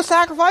willing to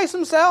sacrifice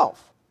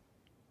himself.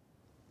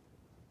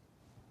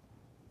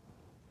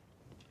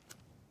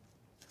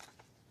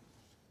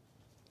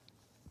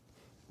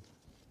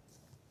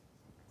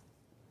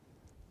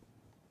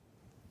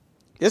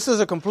 This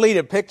is a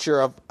completed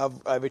picture of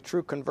a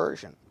true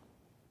conversion.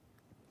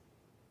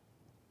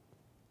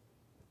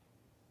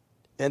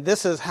 And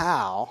this is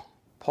how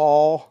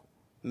Paul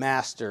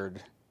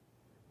mastered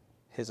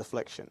his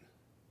affliction.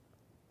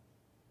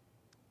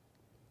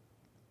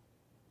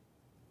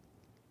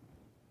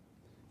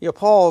 You know,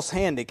 Paul's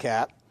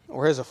handicap,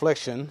 or his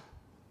affliction,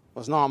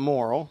 was not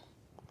moral.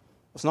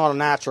 It was not a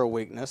natural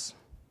weakness.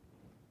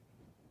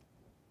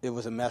 It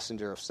was a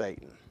messenger of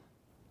Satan.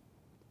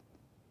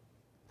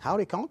 How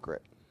did he conquer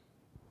it?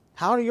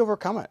 How did he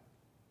overcome it?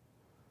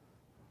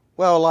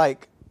 Well,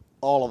 like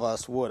all of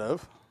us would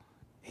have,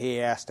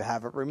 he asked to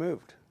have it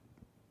removed.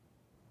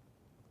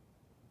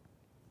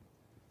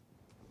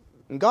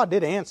 And God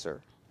did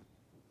answer.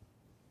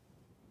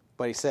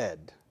 But he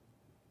said,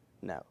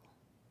 no.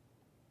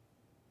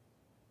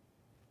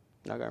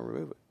 Not going to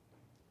remove it.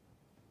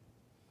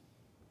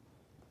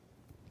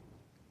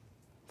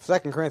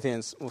 2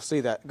 Corinthians, we'll see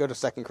that. Go to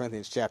 2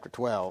 Corinthians chapter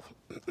 12.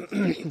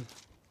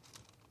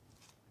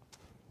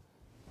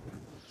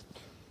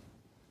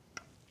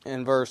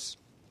 In verse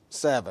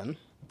 7, it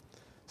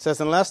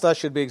says, unless I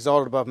should be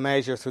exalted above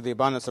measure through the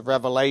abundance of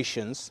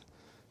revelations,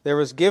 there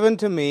was given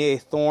to me a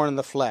thorn in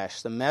the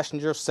flesh, the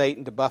messenger of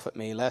Satan to buffet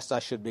me, lest I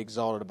should be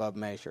exalted above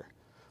measure.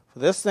 For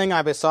this thing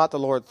I besought the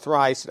Lord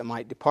thrice, that it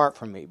might depart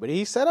from me. But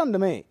he said unto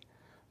me,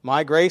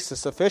 my grace is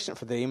sufficient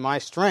for thee, my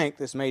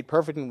strength is made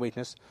perfect in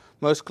weakness.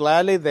 Most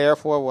gladly,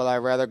 therefore, will I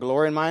rather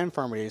glory in my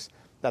infirmities,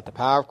 that the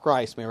power of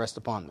Christ may rest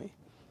upon me.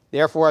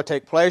 Therefore I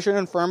take pleasure in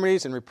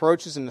infirmities, and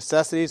reproaches, and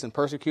necessities, and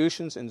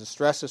persecutions, and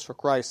distresses for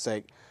Christ's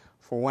sake.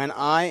 For when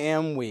I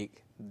am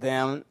weak,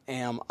 then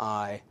am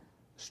I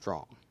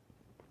strong.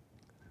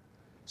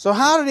 So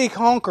how did he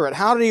conquer it?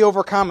 How did he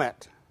overcome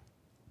it?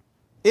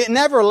 It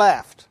never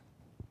left.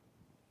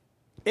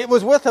 It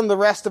was with him the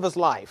rest of his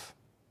life.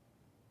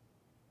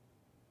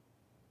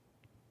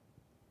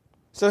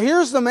 So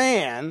here's the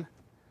man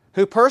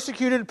who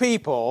persecuted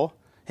people.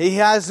 He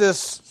has this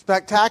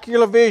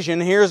spectacular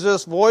vision. Here's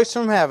this voice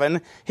from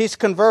heaven. He's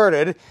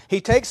converted.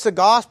 He takes the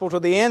gospel to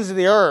the ends of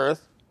the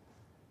earth,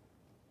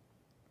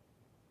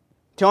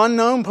 to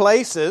unknown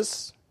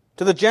places,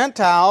 to the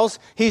Gentiles.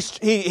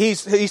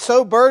 He's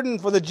so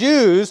burdened for the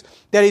Jews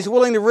that he's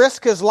willing to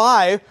risk his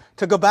life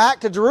to go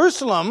back to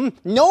Jerusalem,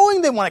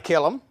 knowing they want to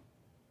kill him.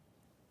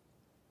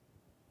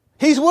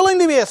 He's willing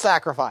to be a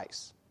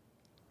sacrifice.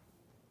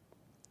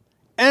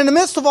 And in the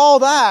midst of all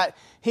that,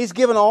 he's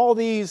given all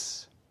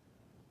these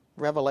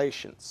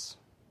revelations.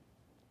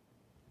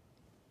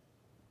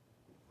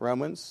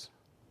 Romans,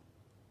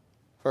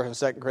 1 and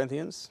 2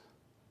 Corinthians,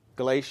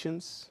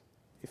 Galatians,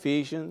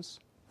 Ephesians,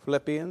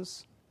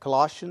 Philippians,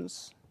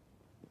 Colossians,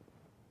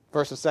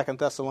 1 and 2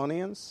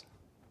 Thessalonians.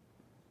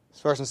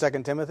 First and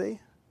Second Timothy,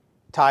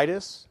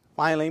 Titus,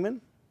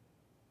 Philemon,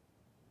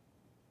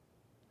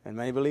 and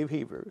many believe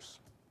Hebrews.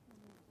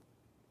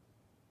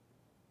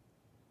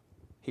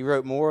 He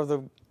wrote more of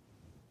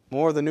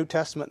the New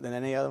Testament than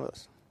any other of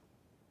us.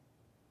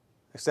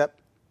 Except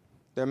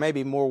there may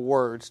be more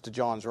words to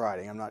John's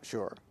writing, I'm not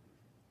sure.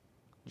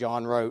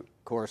 John wrote,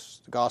 of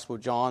course, the Gospel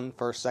of John,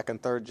 1st, 2nd,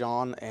 3rd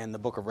John, and the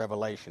book of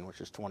Revelation,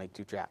 which is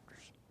 22 chapters.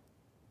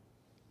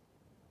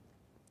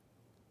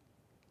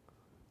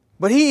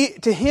 But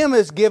to him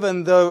is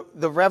given the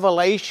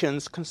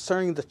revelations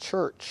concerning the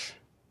church.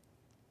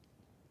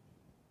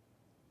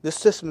 This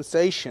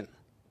dispensation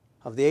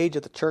of the age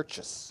of the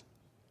churches.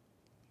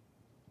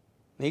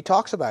 And he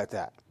talks about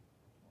that.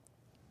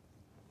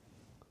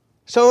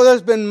 So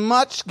there's been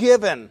much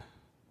given,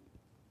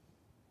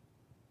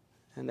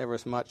 and there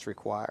was much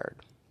required.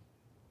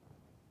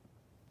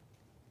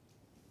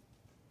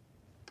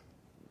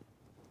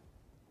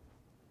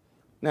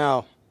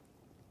 Now,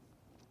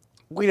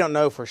 we don't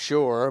know for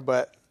sure,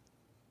 but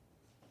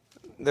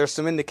there's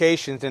some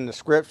indications in the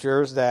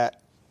Scriptures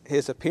that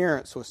his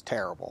appearance was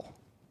terrible.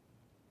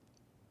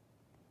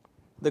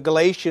 The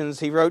Galatians,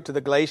 he wrote to the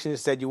Galatians,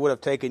 he said, you would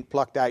have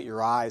plucked out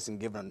your eyes and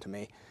given them to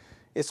me.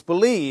 It's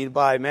believed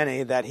by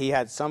many that he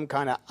had some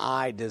kind of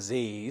eye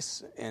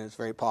disease, and it's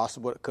very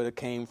possible it could have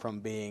came from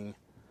being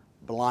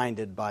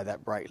blinded by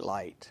that bright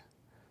light.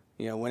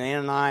 You know, when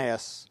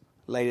Ananias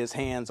laid his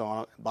hands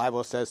on it, the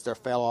Bible says there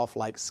fell off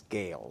like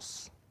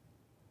scales.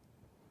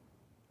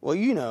 Well,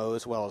 you know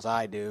as well as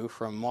I do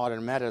from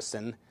modern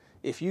medicine,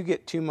 if you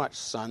get too much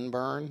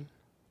sunburn,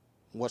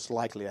 what's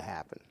likely to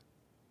happen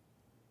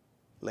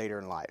later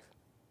in life?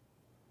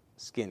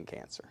 Skin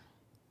cancer.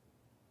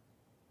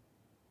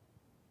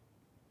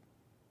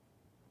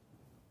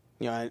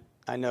 You know,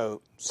 I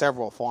know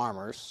several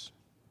farmers,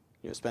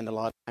 spend a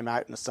lot of time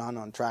out in the sun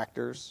on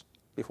tractors.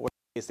 Before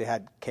they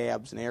had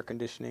cabs and air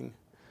conditioning,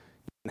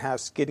 and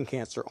have skin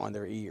cancer on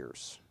their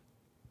ears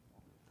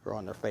or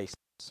on their faces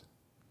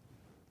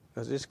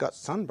because they just got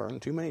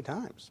sunburned too many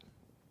times.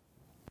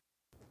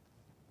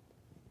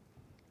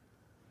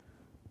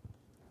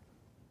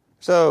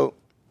 So,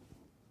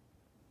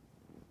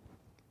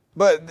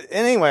 but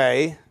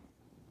anyway,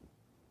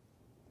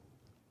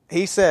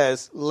 he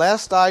says,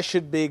 lest I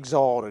should be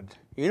exalted.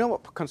 You know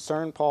what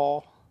concerned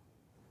Paul?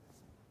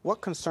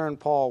 What concerned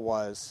Paul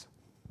was,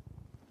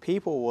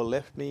 people will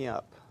lift me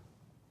up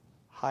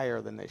higher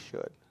than they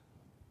should.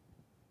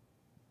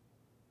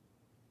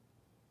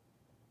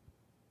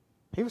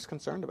 He was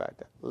concerned about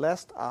that.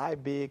 Lest I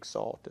be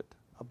exalted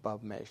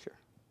above measure.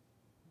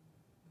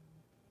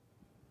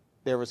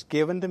 There was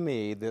given to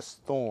me this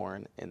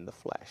thorn in the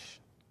flesh.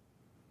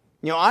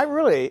 You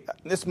know,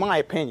 this is my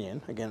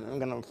opinion. Again, I'm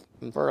going to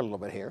infer a little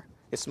bit here.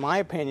 It's my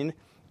opinion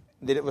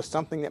that it was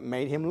something that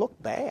made him look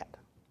bad.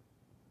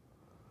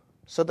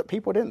 So that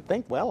people didn't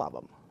think well of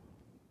him.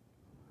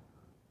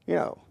 You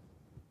know,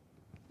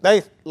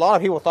 a lot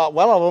of people thought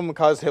well of him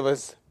because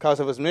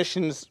of his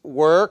missions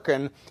work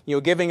and,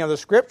 giving of the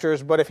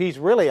Scriptures. But if he's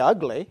really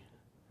ugly,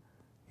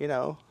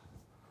 then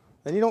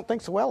you don't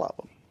think so well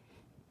of him.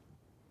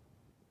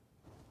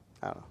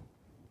 I don't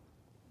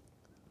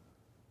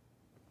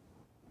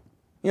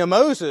know.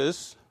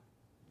 Moses,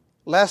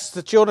 lest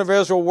the children of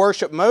Israel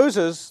worship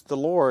Moses, the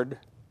Lord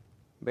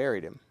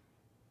buried him.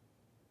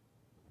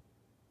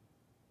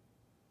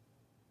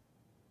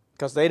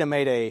 Because they'd have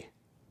made an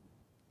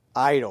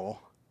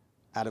idol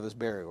out of his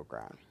burial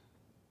ground.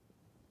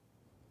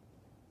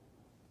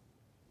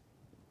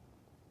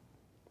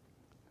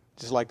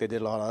 Just like they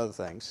did a lot of other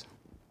things.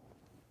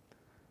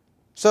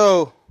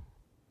 So,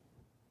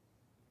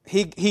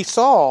 he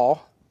saw,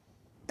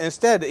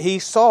 instead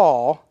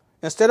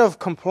of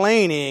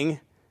complaining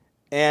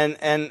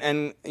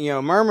and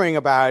murmuring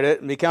about it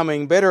and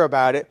becoming bitter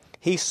about it,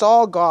 he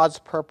saw God's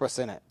purpose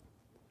in it.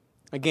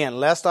 Again,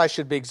 lest I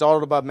should be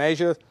exalted above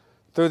measure,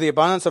 through the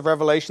abundance of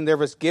revelation there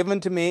was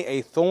given to me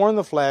a thorn in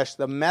the flesh,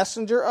 the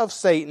messenger of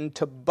Satan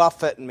to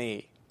buffet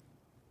me,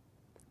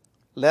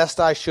 lest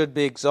I should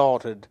be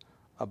exalted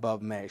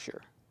above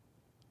measure.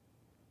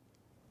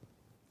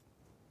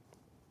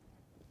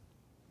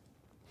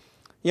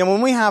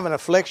 When we have an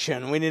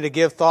affliction, we need to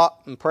give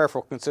thought and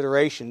prayerful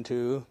consideration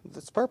to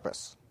its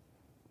purpose.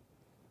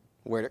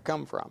 Where did it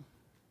come from?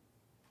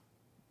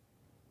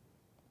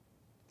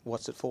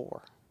 What's it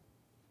for?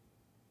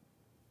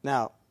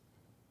 Now,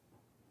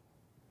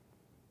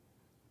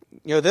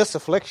 this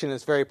affliction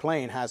is very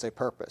plain, has a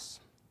purpose.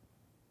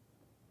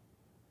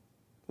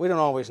 We don't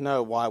always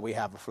know why we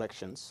have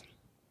afflictions.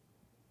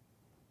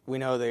 We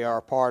know they are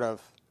a part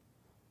of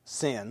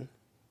sin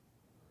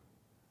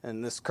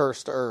and this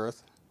cursed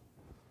earth,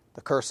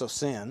 the curse of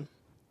sin.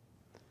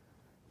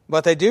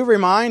 But they do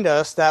remind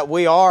us that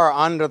we are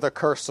under the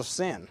curse of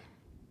sin.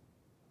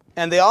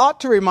 And they ought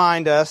to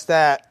remind us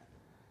that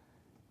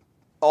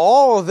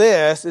all of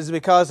this is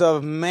because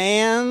of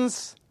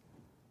man's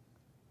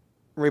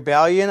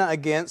rebellion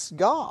against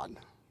God.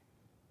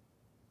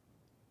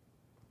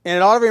 And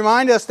it ought to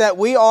remind us that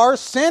we are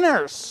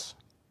sinners.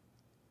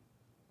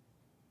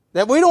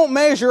 That we don't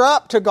measure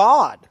up to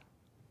God.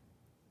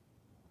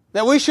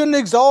 That we shouldn't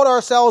exalt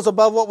ourselves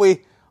above what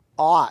we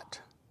ought.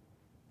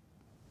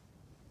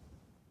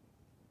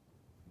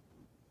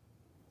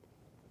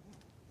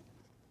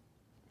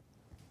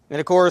 And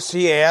of course,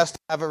 he asked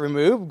to have it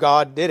removed.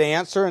 God did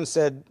answer and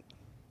said,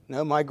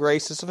 no, my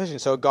grace is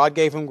sufficient. So God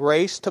gave him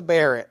grace to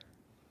bear it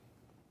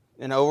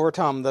and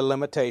overcome the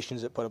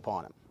limitations it put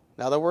upon him.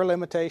 Now, there were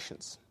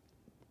limitations.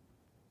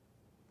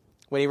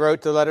 When he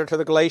wrote the letter to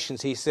the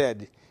Galatians, he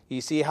said, you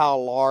see how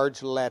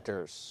large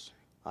letters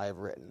I have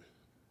written.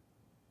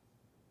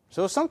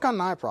 So it's some kind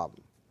of eye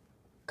problem,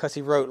 because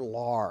he wrote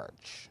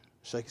large,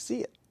 so you could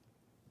see it.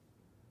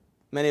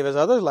 Many of his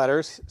other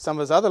letters, some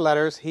of his other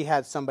letters, he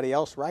had somebody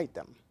else write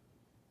them.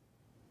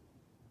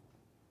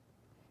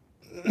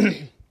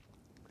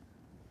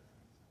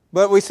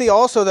 But we see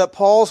also that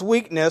Paul's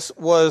weakness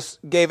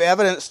gave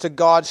evidence to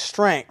God's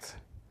strength.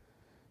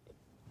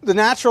 The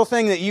natural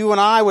thing that you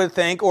and I would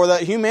think, or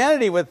that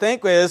humanity would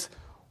think, is,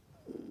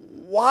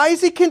 why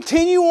does he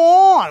continue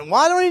on?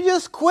 Why don't he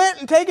just quit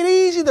and take it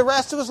easy the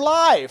rest of his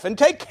life and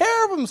take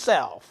care of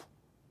himself?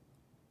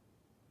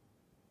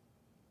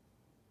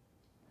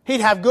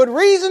 He'd have good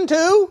reason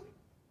to.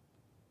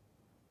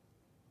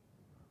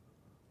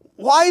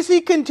 Why does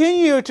he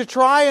continue to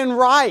try and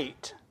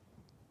write?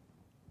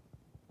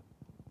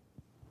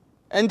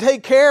 And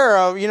take care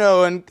of,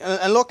 and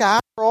look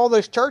after all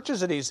those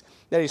churches that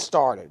he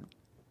started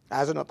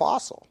as an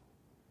apostle.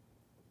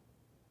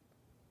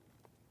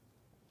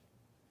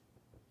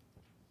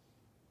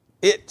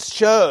 It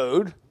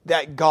showed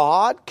that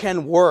God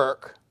can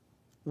work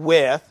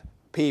with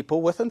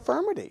people with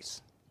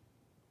infirmities.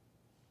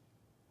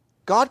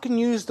 God can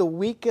use the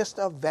weakest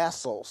of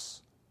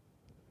vessels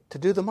to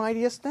do the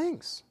mightiest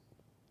things.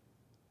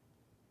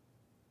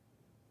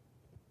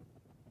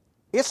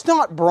 It's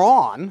not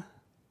brawn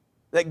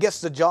that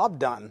gets the job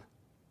done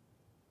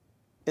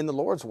in the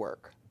Lord's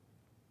work.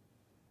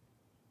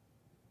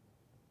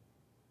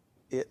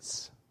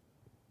 It's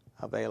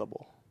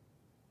availability.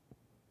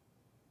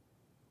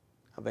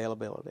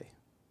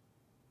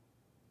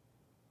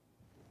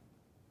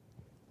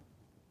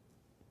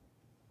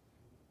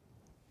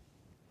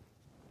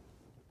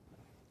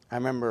 I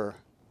remember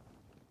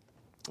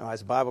I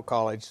was at Bible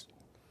college,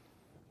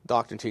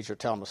 doctrine teacher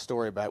telling a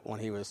story about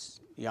when he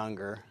was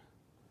younger.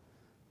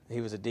 He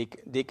was a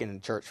deacon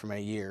in church for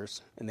many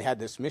years, and they had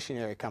this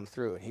missionary come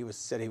through, and he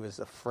said he was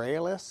the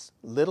frailest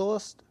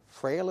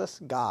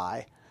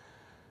guy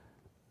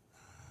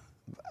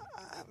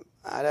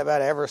I'd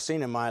about ever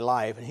seen in my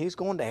life, and he's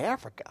going to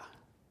Africa.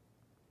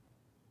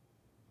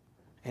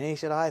 And he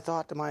said, I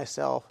thought to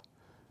myself,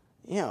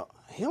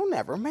 he'll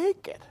never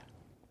make it.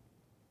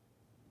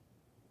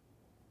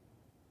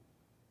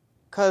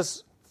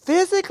 Because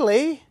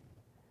physically,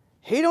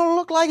 he don't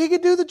look like he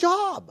could do the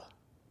job.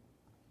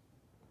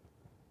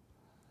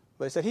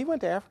 But he said he went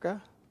to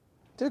Africa,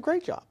 did a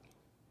great job.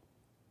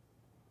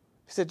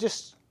 He said,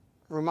 just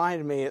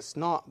reminded me it's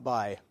not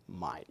by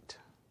might.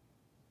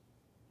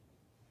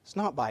 It's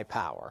not by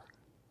power.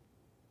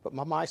 But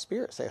my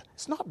spirit said,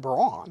 it's not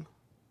brawn.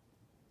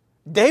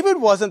 David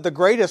wasn't the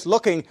greatest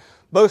looking,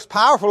 most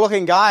powerful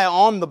looking guy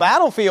on the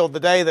battlefield the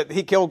day that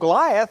he killed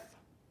Goliath.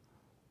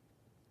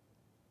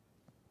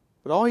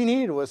 But all he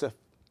needed was a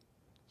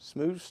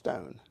smooth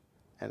stone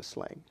and a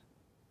sling.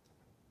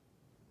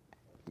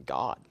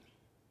 God.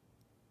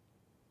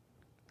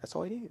 That's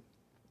all he needed.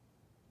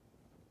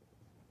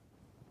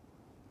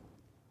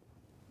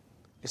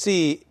 You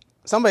see,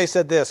 somebody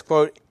said this,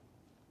 quote,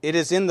 it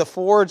is in the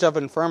forge of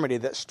infirmity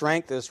that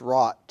strength is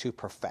wrought to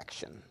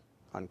perfection,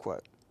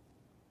 unquote.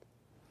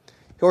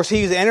 Of course,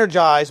 he's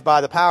energized by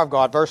the power of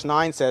God. Verse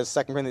 9 says,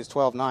 2 Corinthians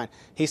 12:9,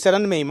 he said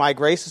unto me, my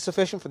grace is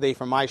sufficient for thee,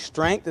 for my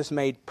strength is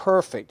made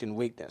perfect in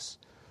weakness.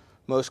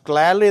 Most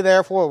gladly,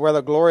 therefore, will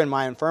rather glory in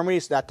my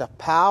infirmities, that the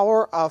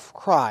power of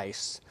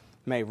Christ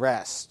may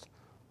rest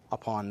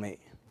upon me.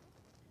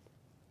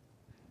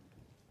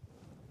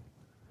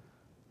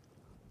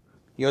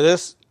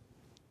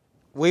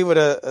 We would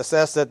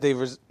assess that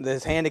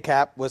his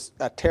handicap was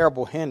a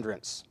terrible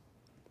hindrance,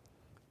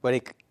 but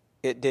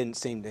it didn't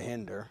seem to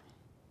hinder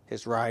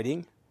his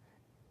writing.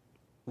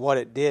 What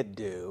it did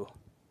do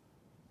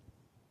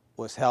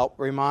was help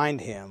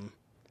remind him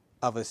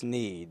of his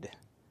need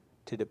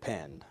to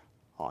depend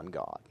on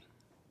God.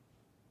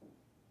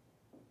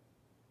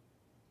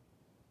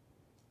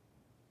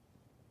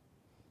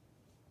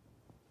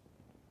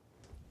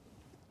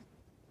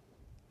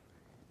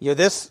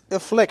 This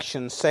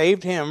affliction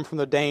saved him from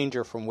the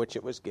danger from which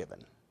it was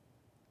given,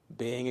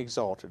 being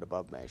exalted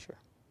above measure.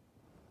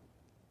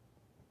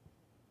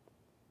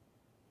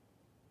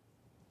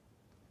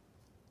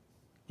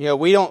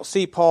 We don't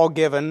see Paul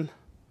given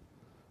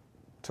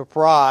to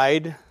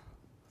pride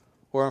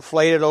or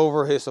inflated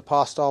over his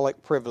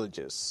apostolic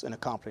privileges and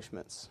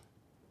accomplishments.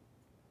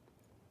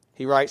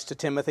 He writes to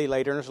Timothy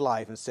later in his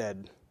life and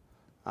said,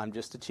 I'm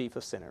just the chief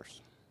of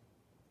sinners.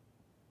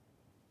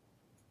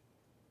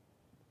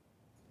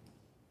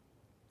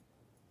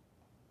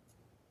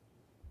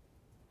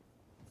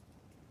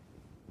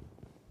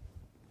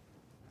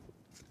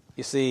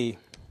 You see,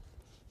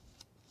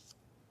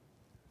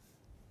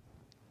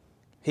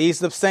 He's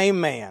the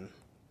same man,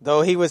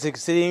 though he was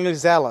exceedingly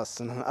zealous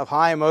and of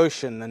high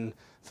emotion and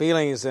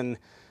feelings, and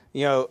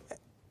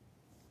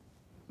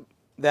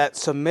that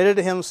submitted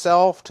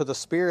himself to the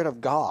Spirit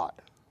of God.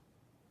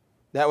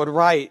 That would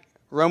write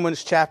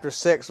Romans chapter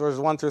 6, verses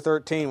 1 through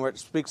 13, where it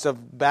speaks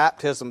of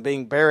baptism,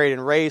 being buried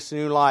and raised to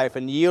new life,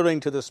 and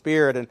yielding to the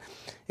Spirit.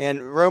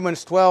 And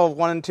Romans 12,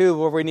 1 and 2,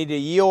 where we need to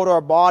yield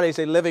our bodies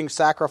a living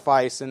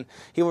sacrifice. And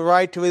he would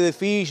write to the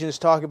Ephesians,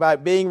 talking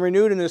about being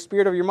renewed in the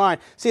spirit of your mind.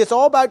 See, it's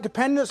all about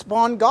dependence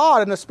upon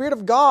God and the Spirit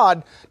of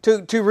God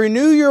to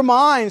renew your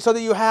mind so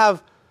that you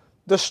have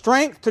the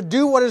strength to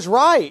do what is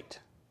right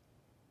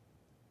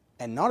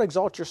and not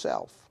exalt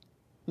yourself,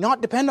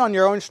 not depend on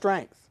your own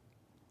strength.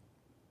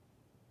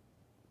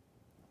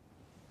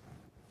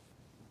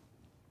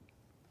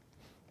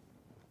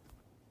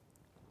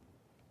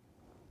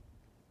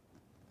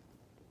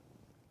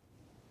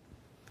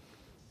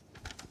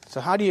 So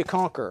how do you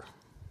conquer?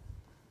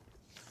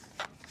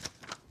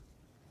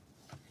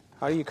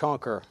 How do you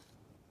conquer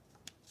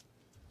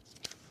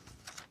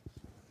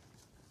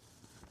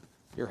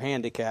your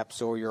handicaps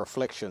or your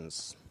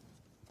afflictions?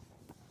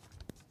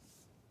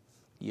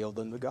 Yield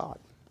them to God.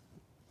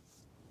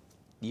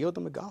 Yield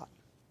them to God.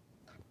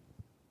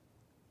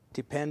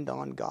 Depend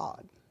on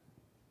God.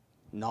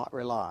 Not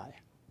rely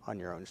on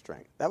your own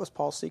strength. That was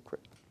Paul's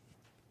secret.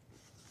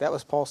 That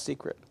was Paul's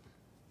secret.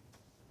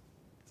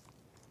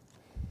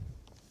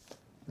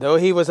 Though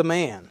he was a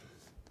man,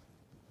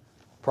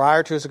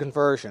 prior to his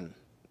conversion,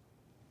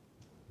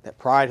 that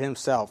prided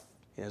himself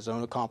in his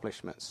own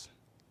accomplishments,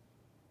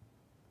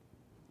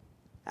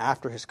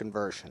 after his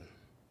conversion,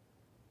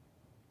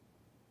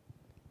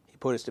 he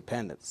put his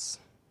dependence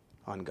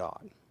on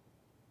God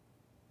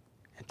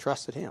and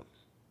trusted Him.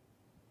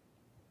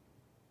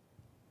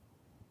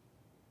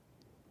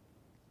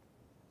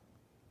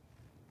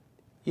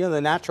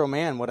 The natural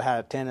man would have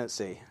had a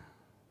tendency.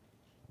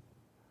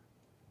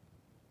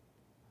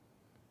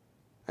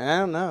 And I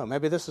don't know,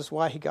 maybe this is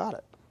why he got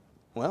it.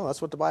 Well,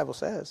 that's what the Bible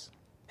says.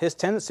 His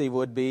tendency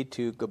would be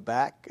to go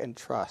back and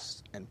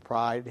trust and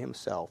pride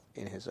himself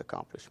in his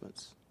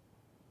accomplishments,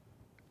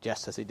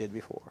 just as he did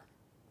before.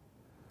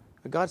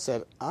 But God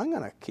said, I'm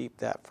going to keep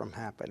that from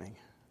happening.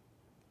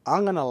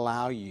 I'm going to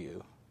allow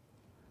you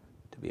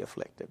to be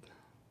afflicted.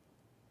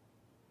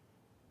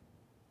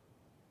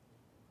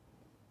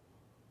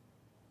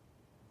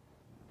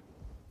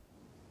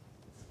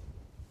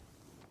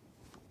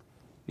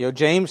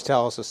 James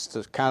tells us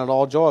to count it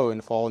all joy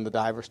when fall into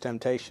diverse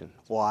temptation.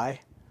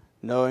 Why?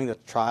 Knowing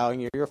that the trial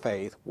of your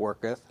faith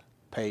worketh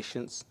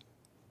patience.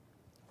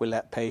 We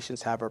let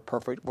patience have her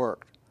perfect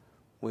work.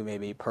 We may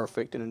be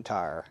perfect and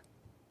entire,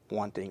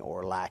 wanting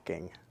or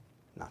lacking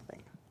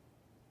nothing.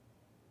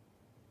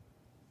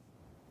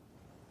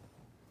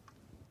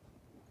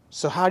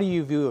 So how do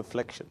you view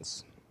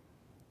afflictions?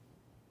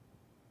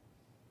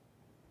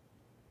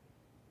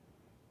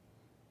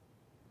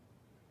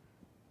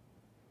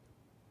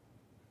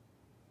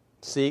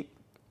 Seek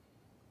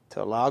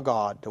to allow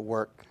God to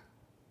work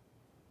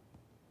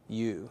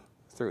you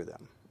through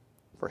them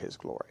for His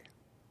glory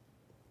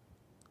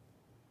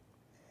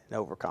and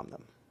overcome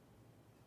them.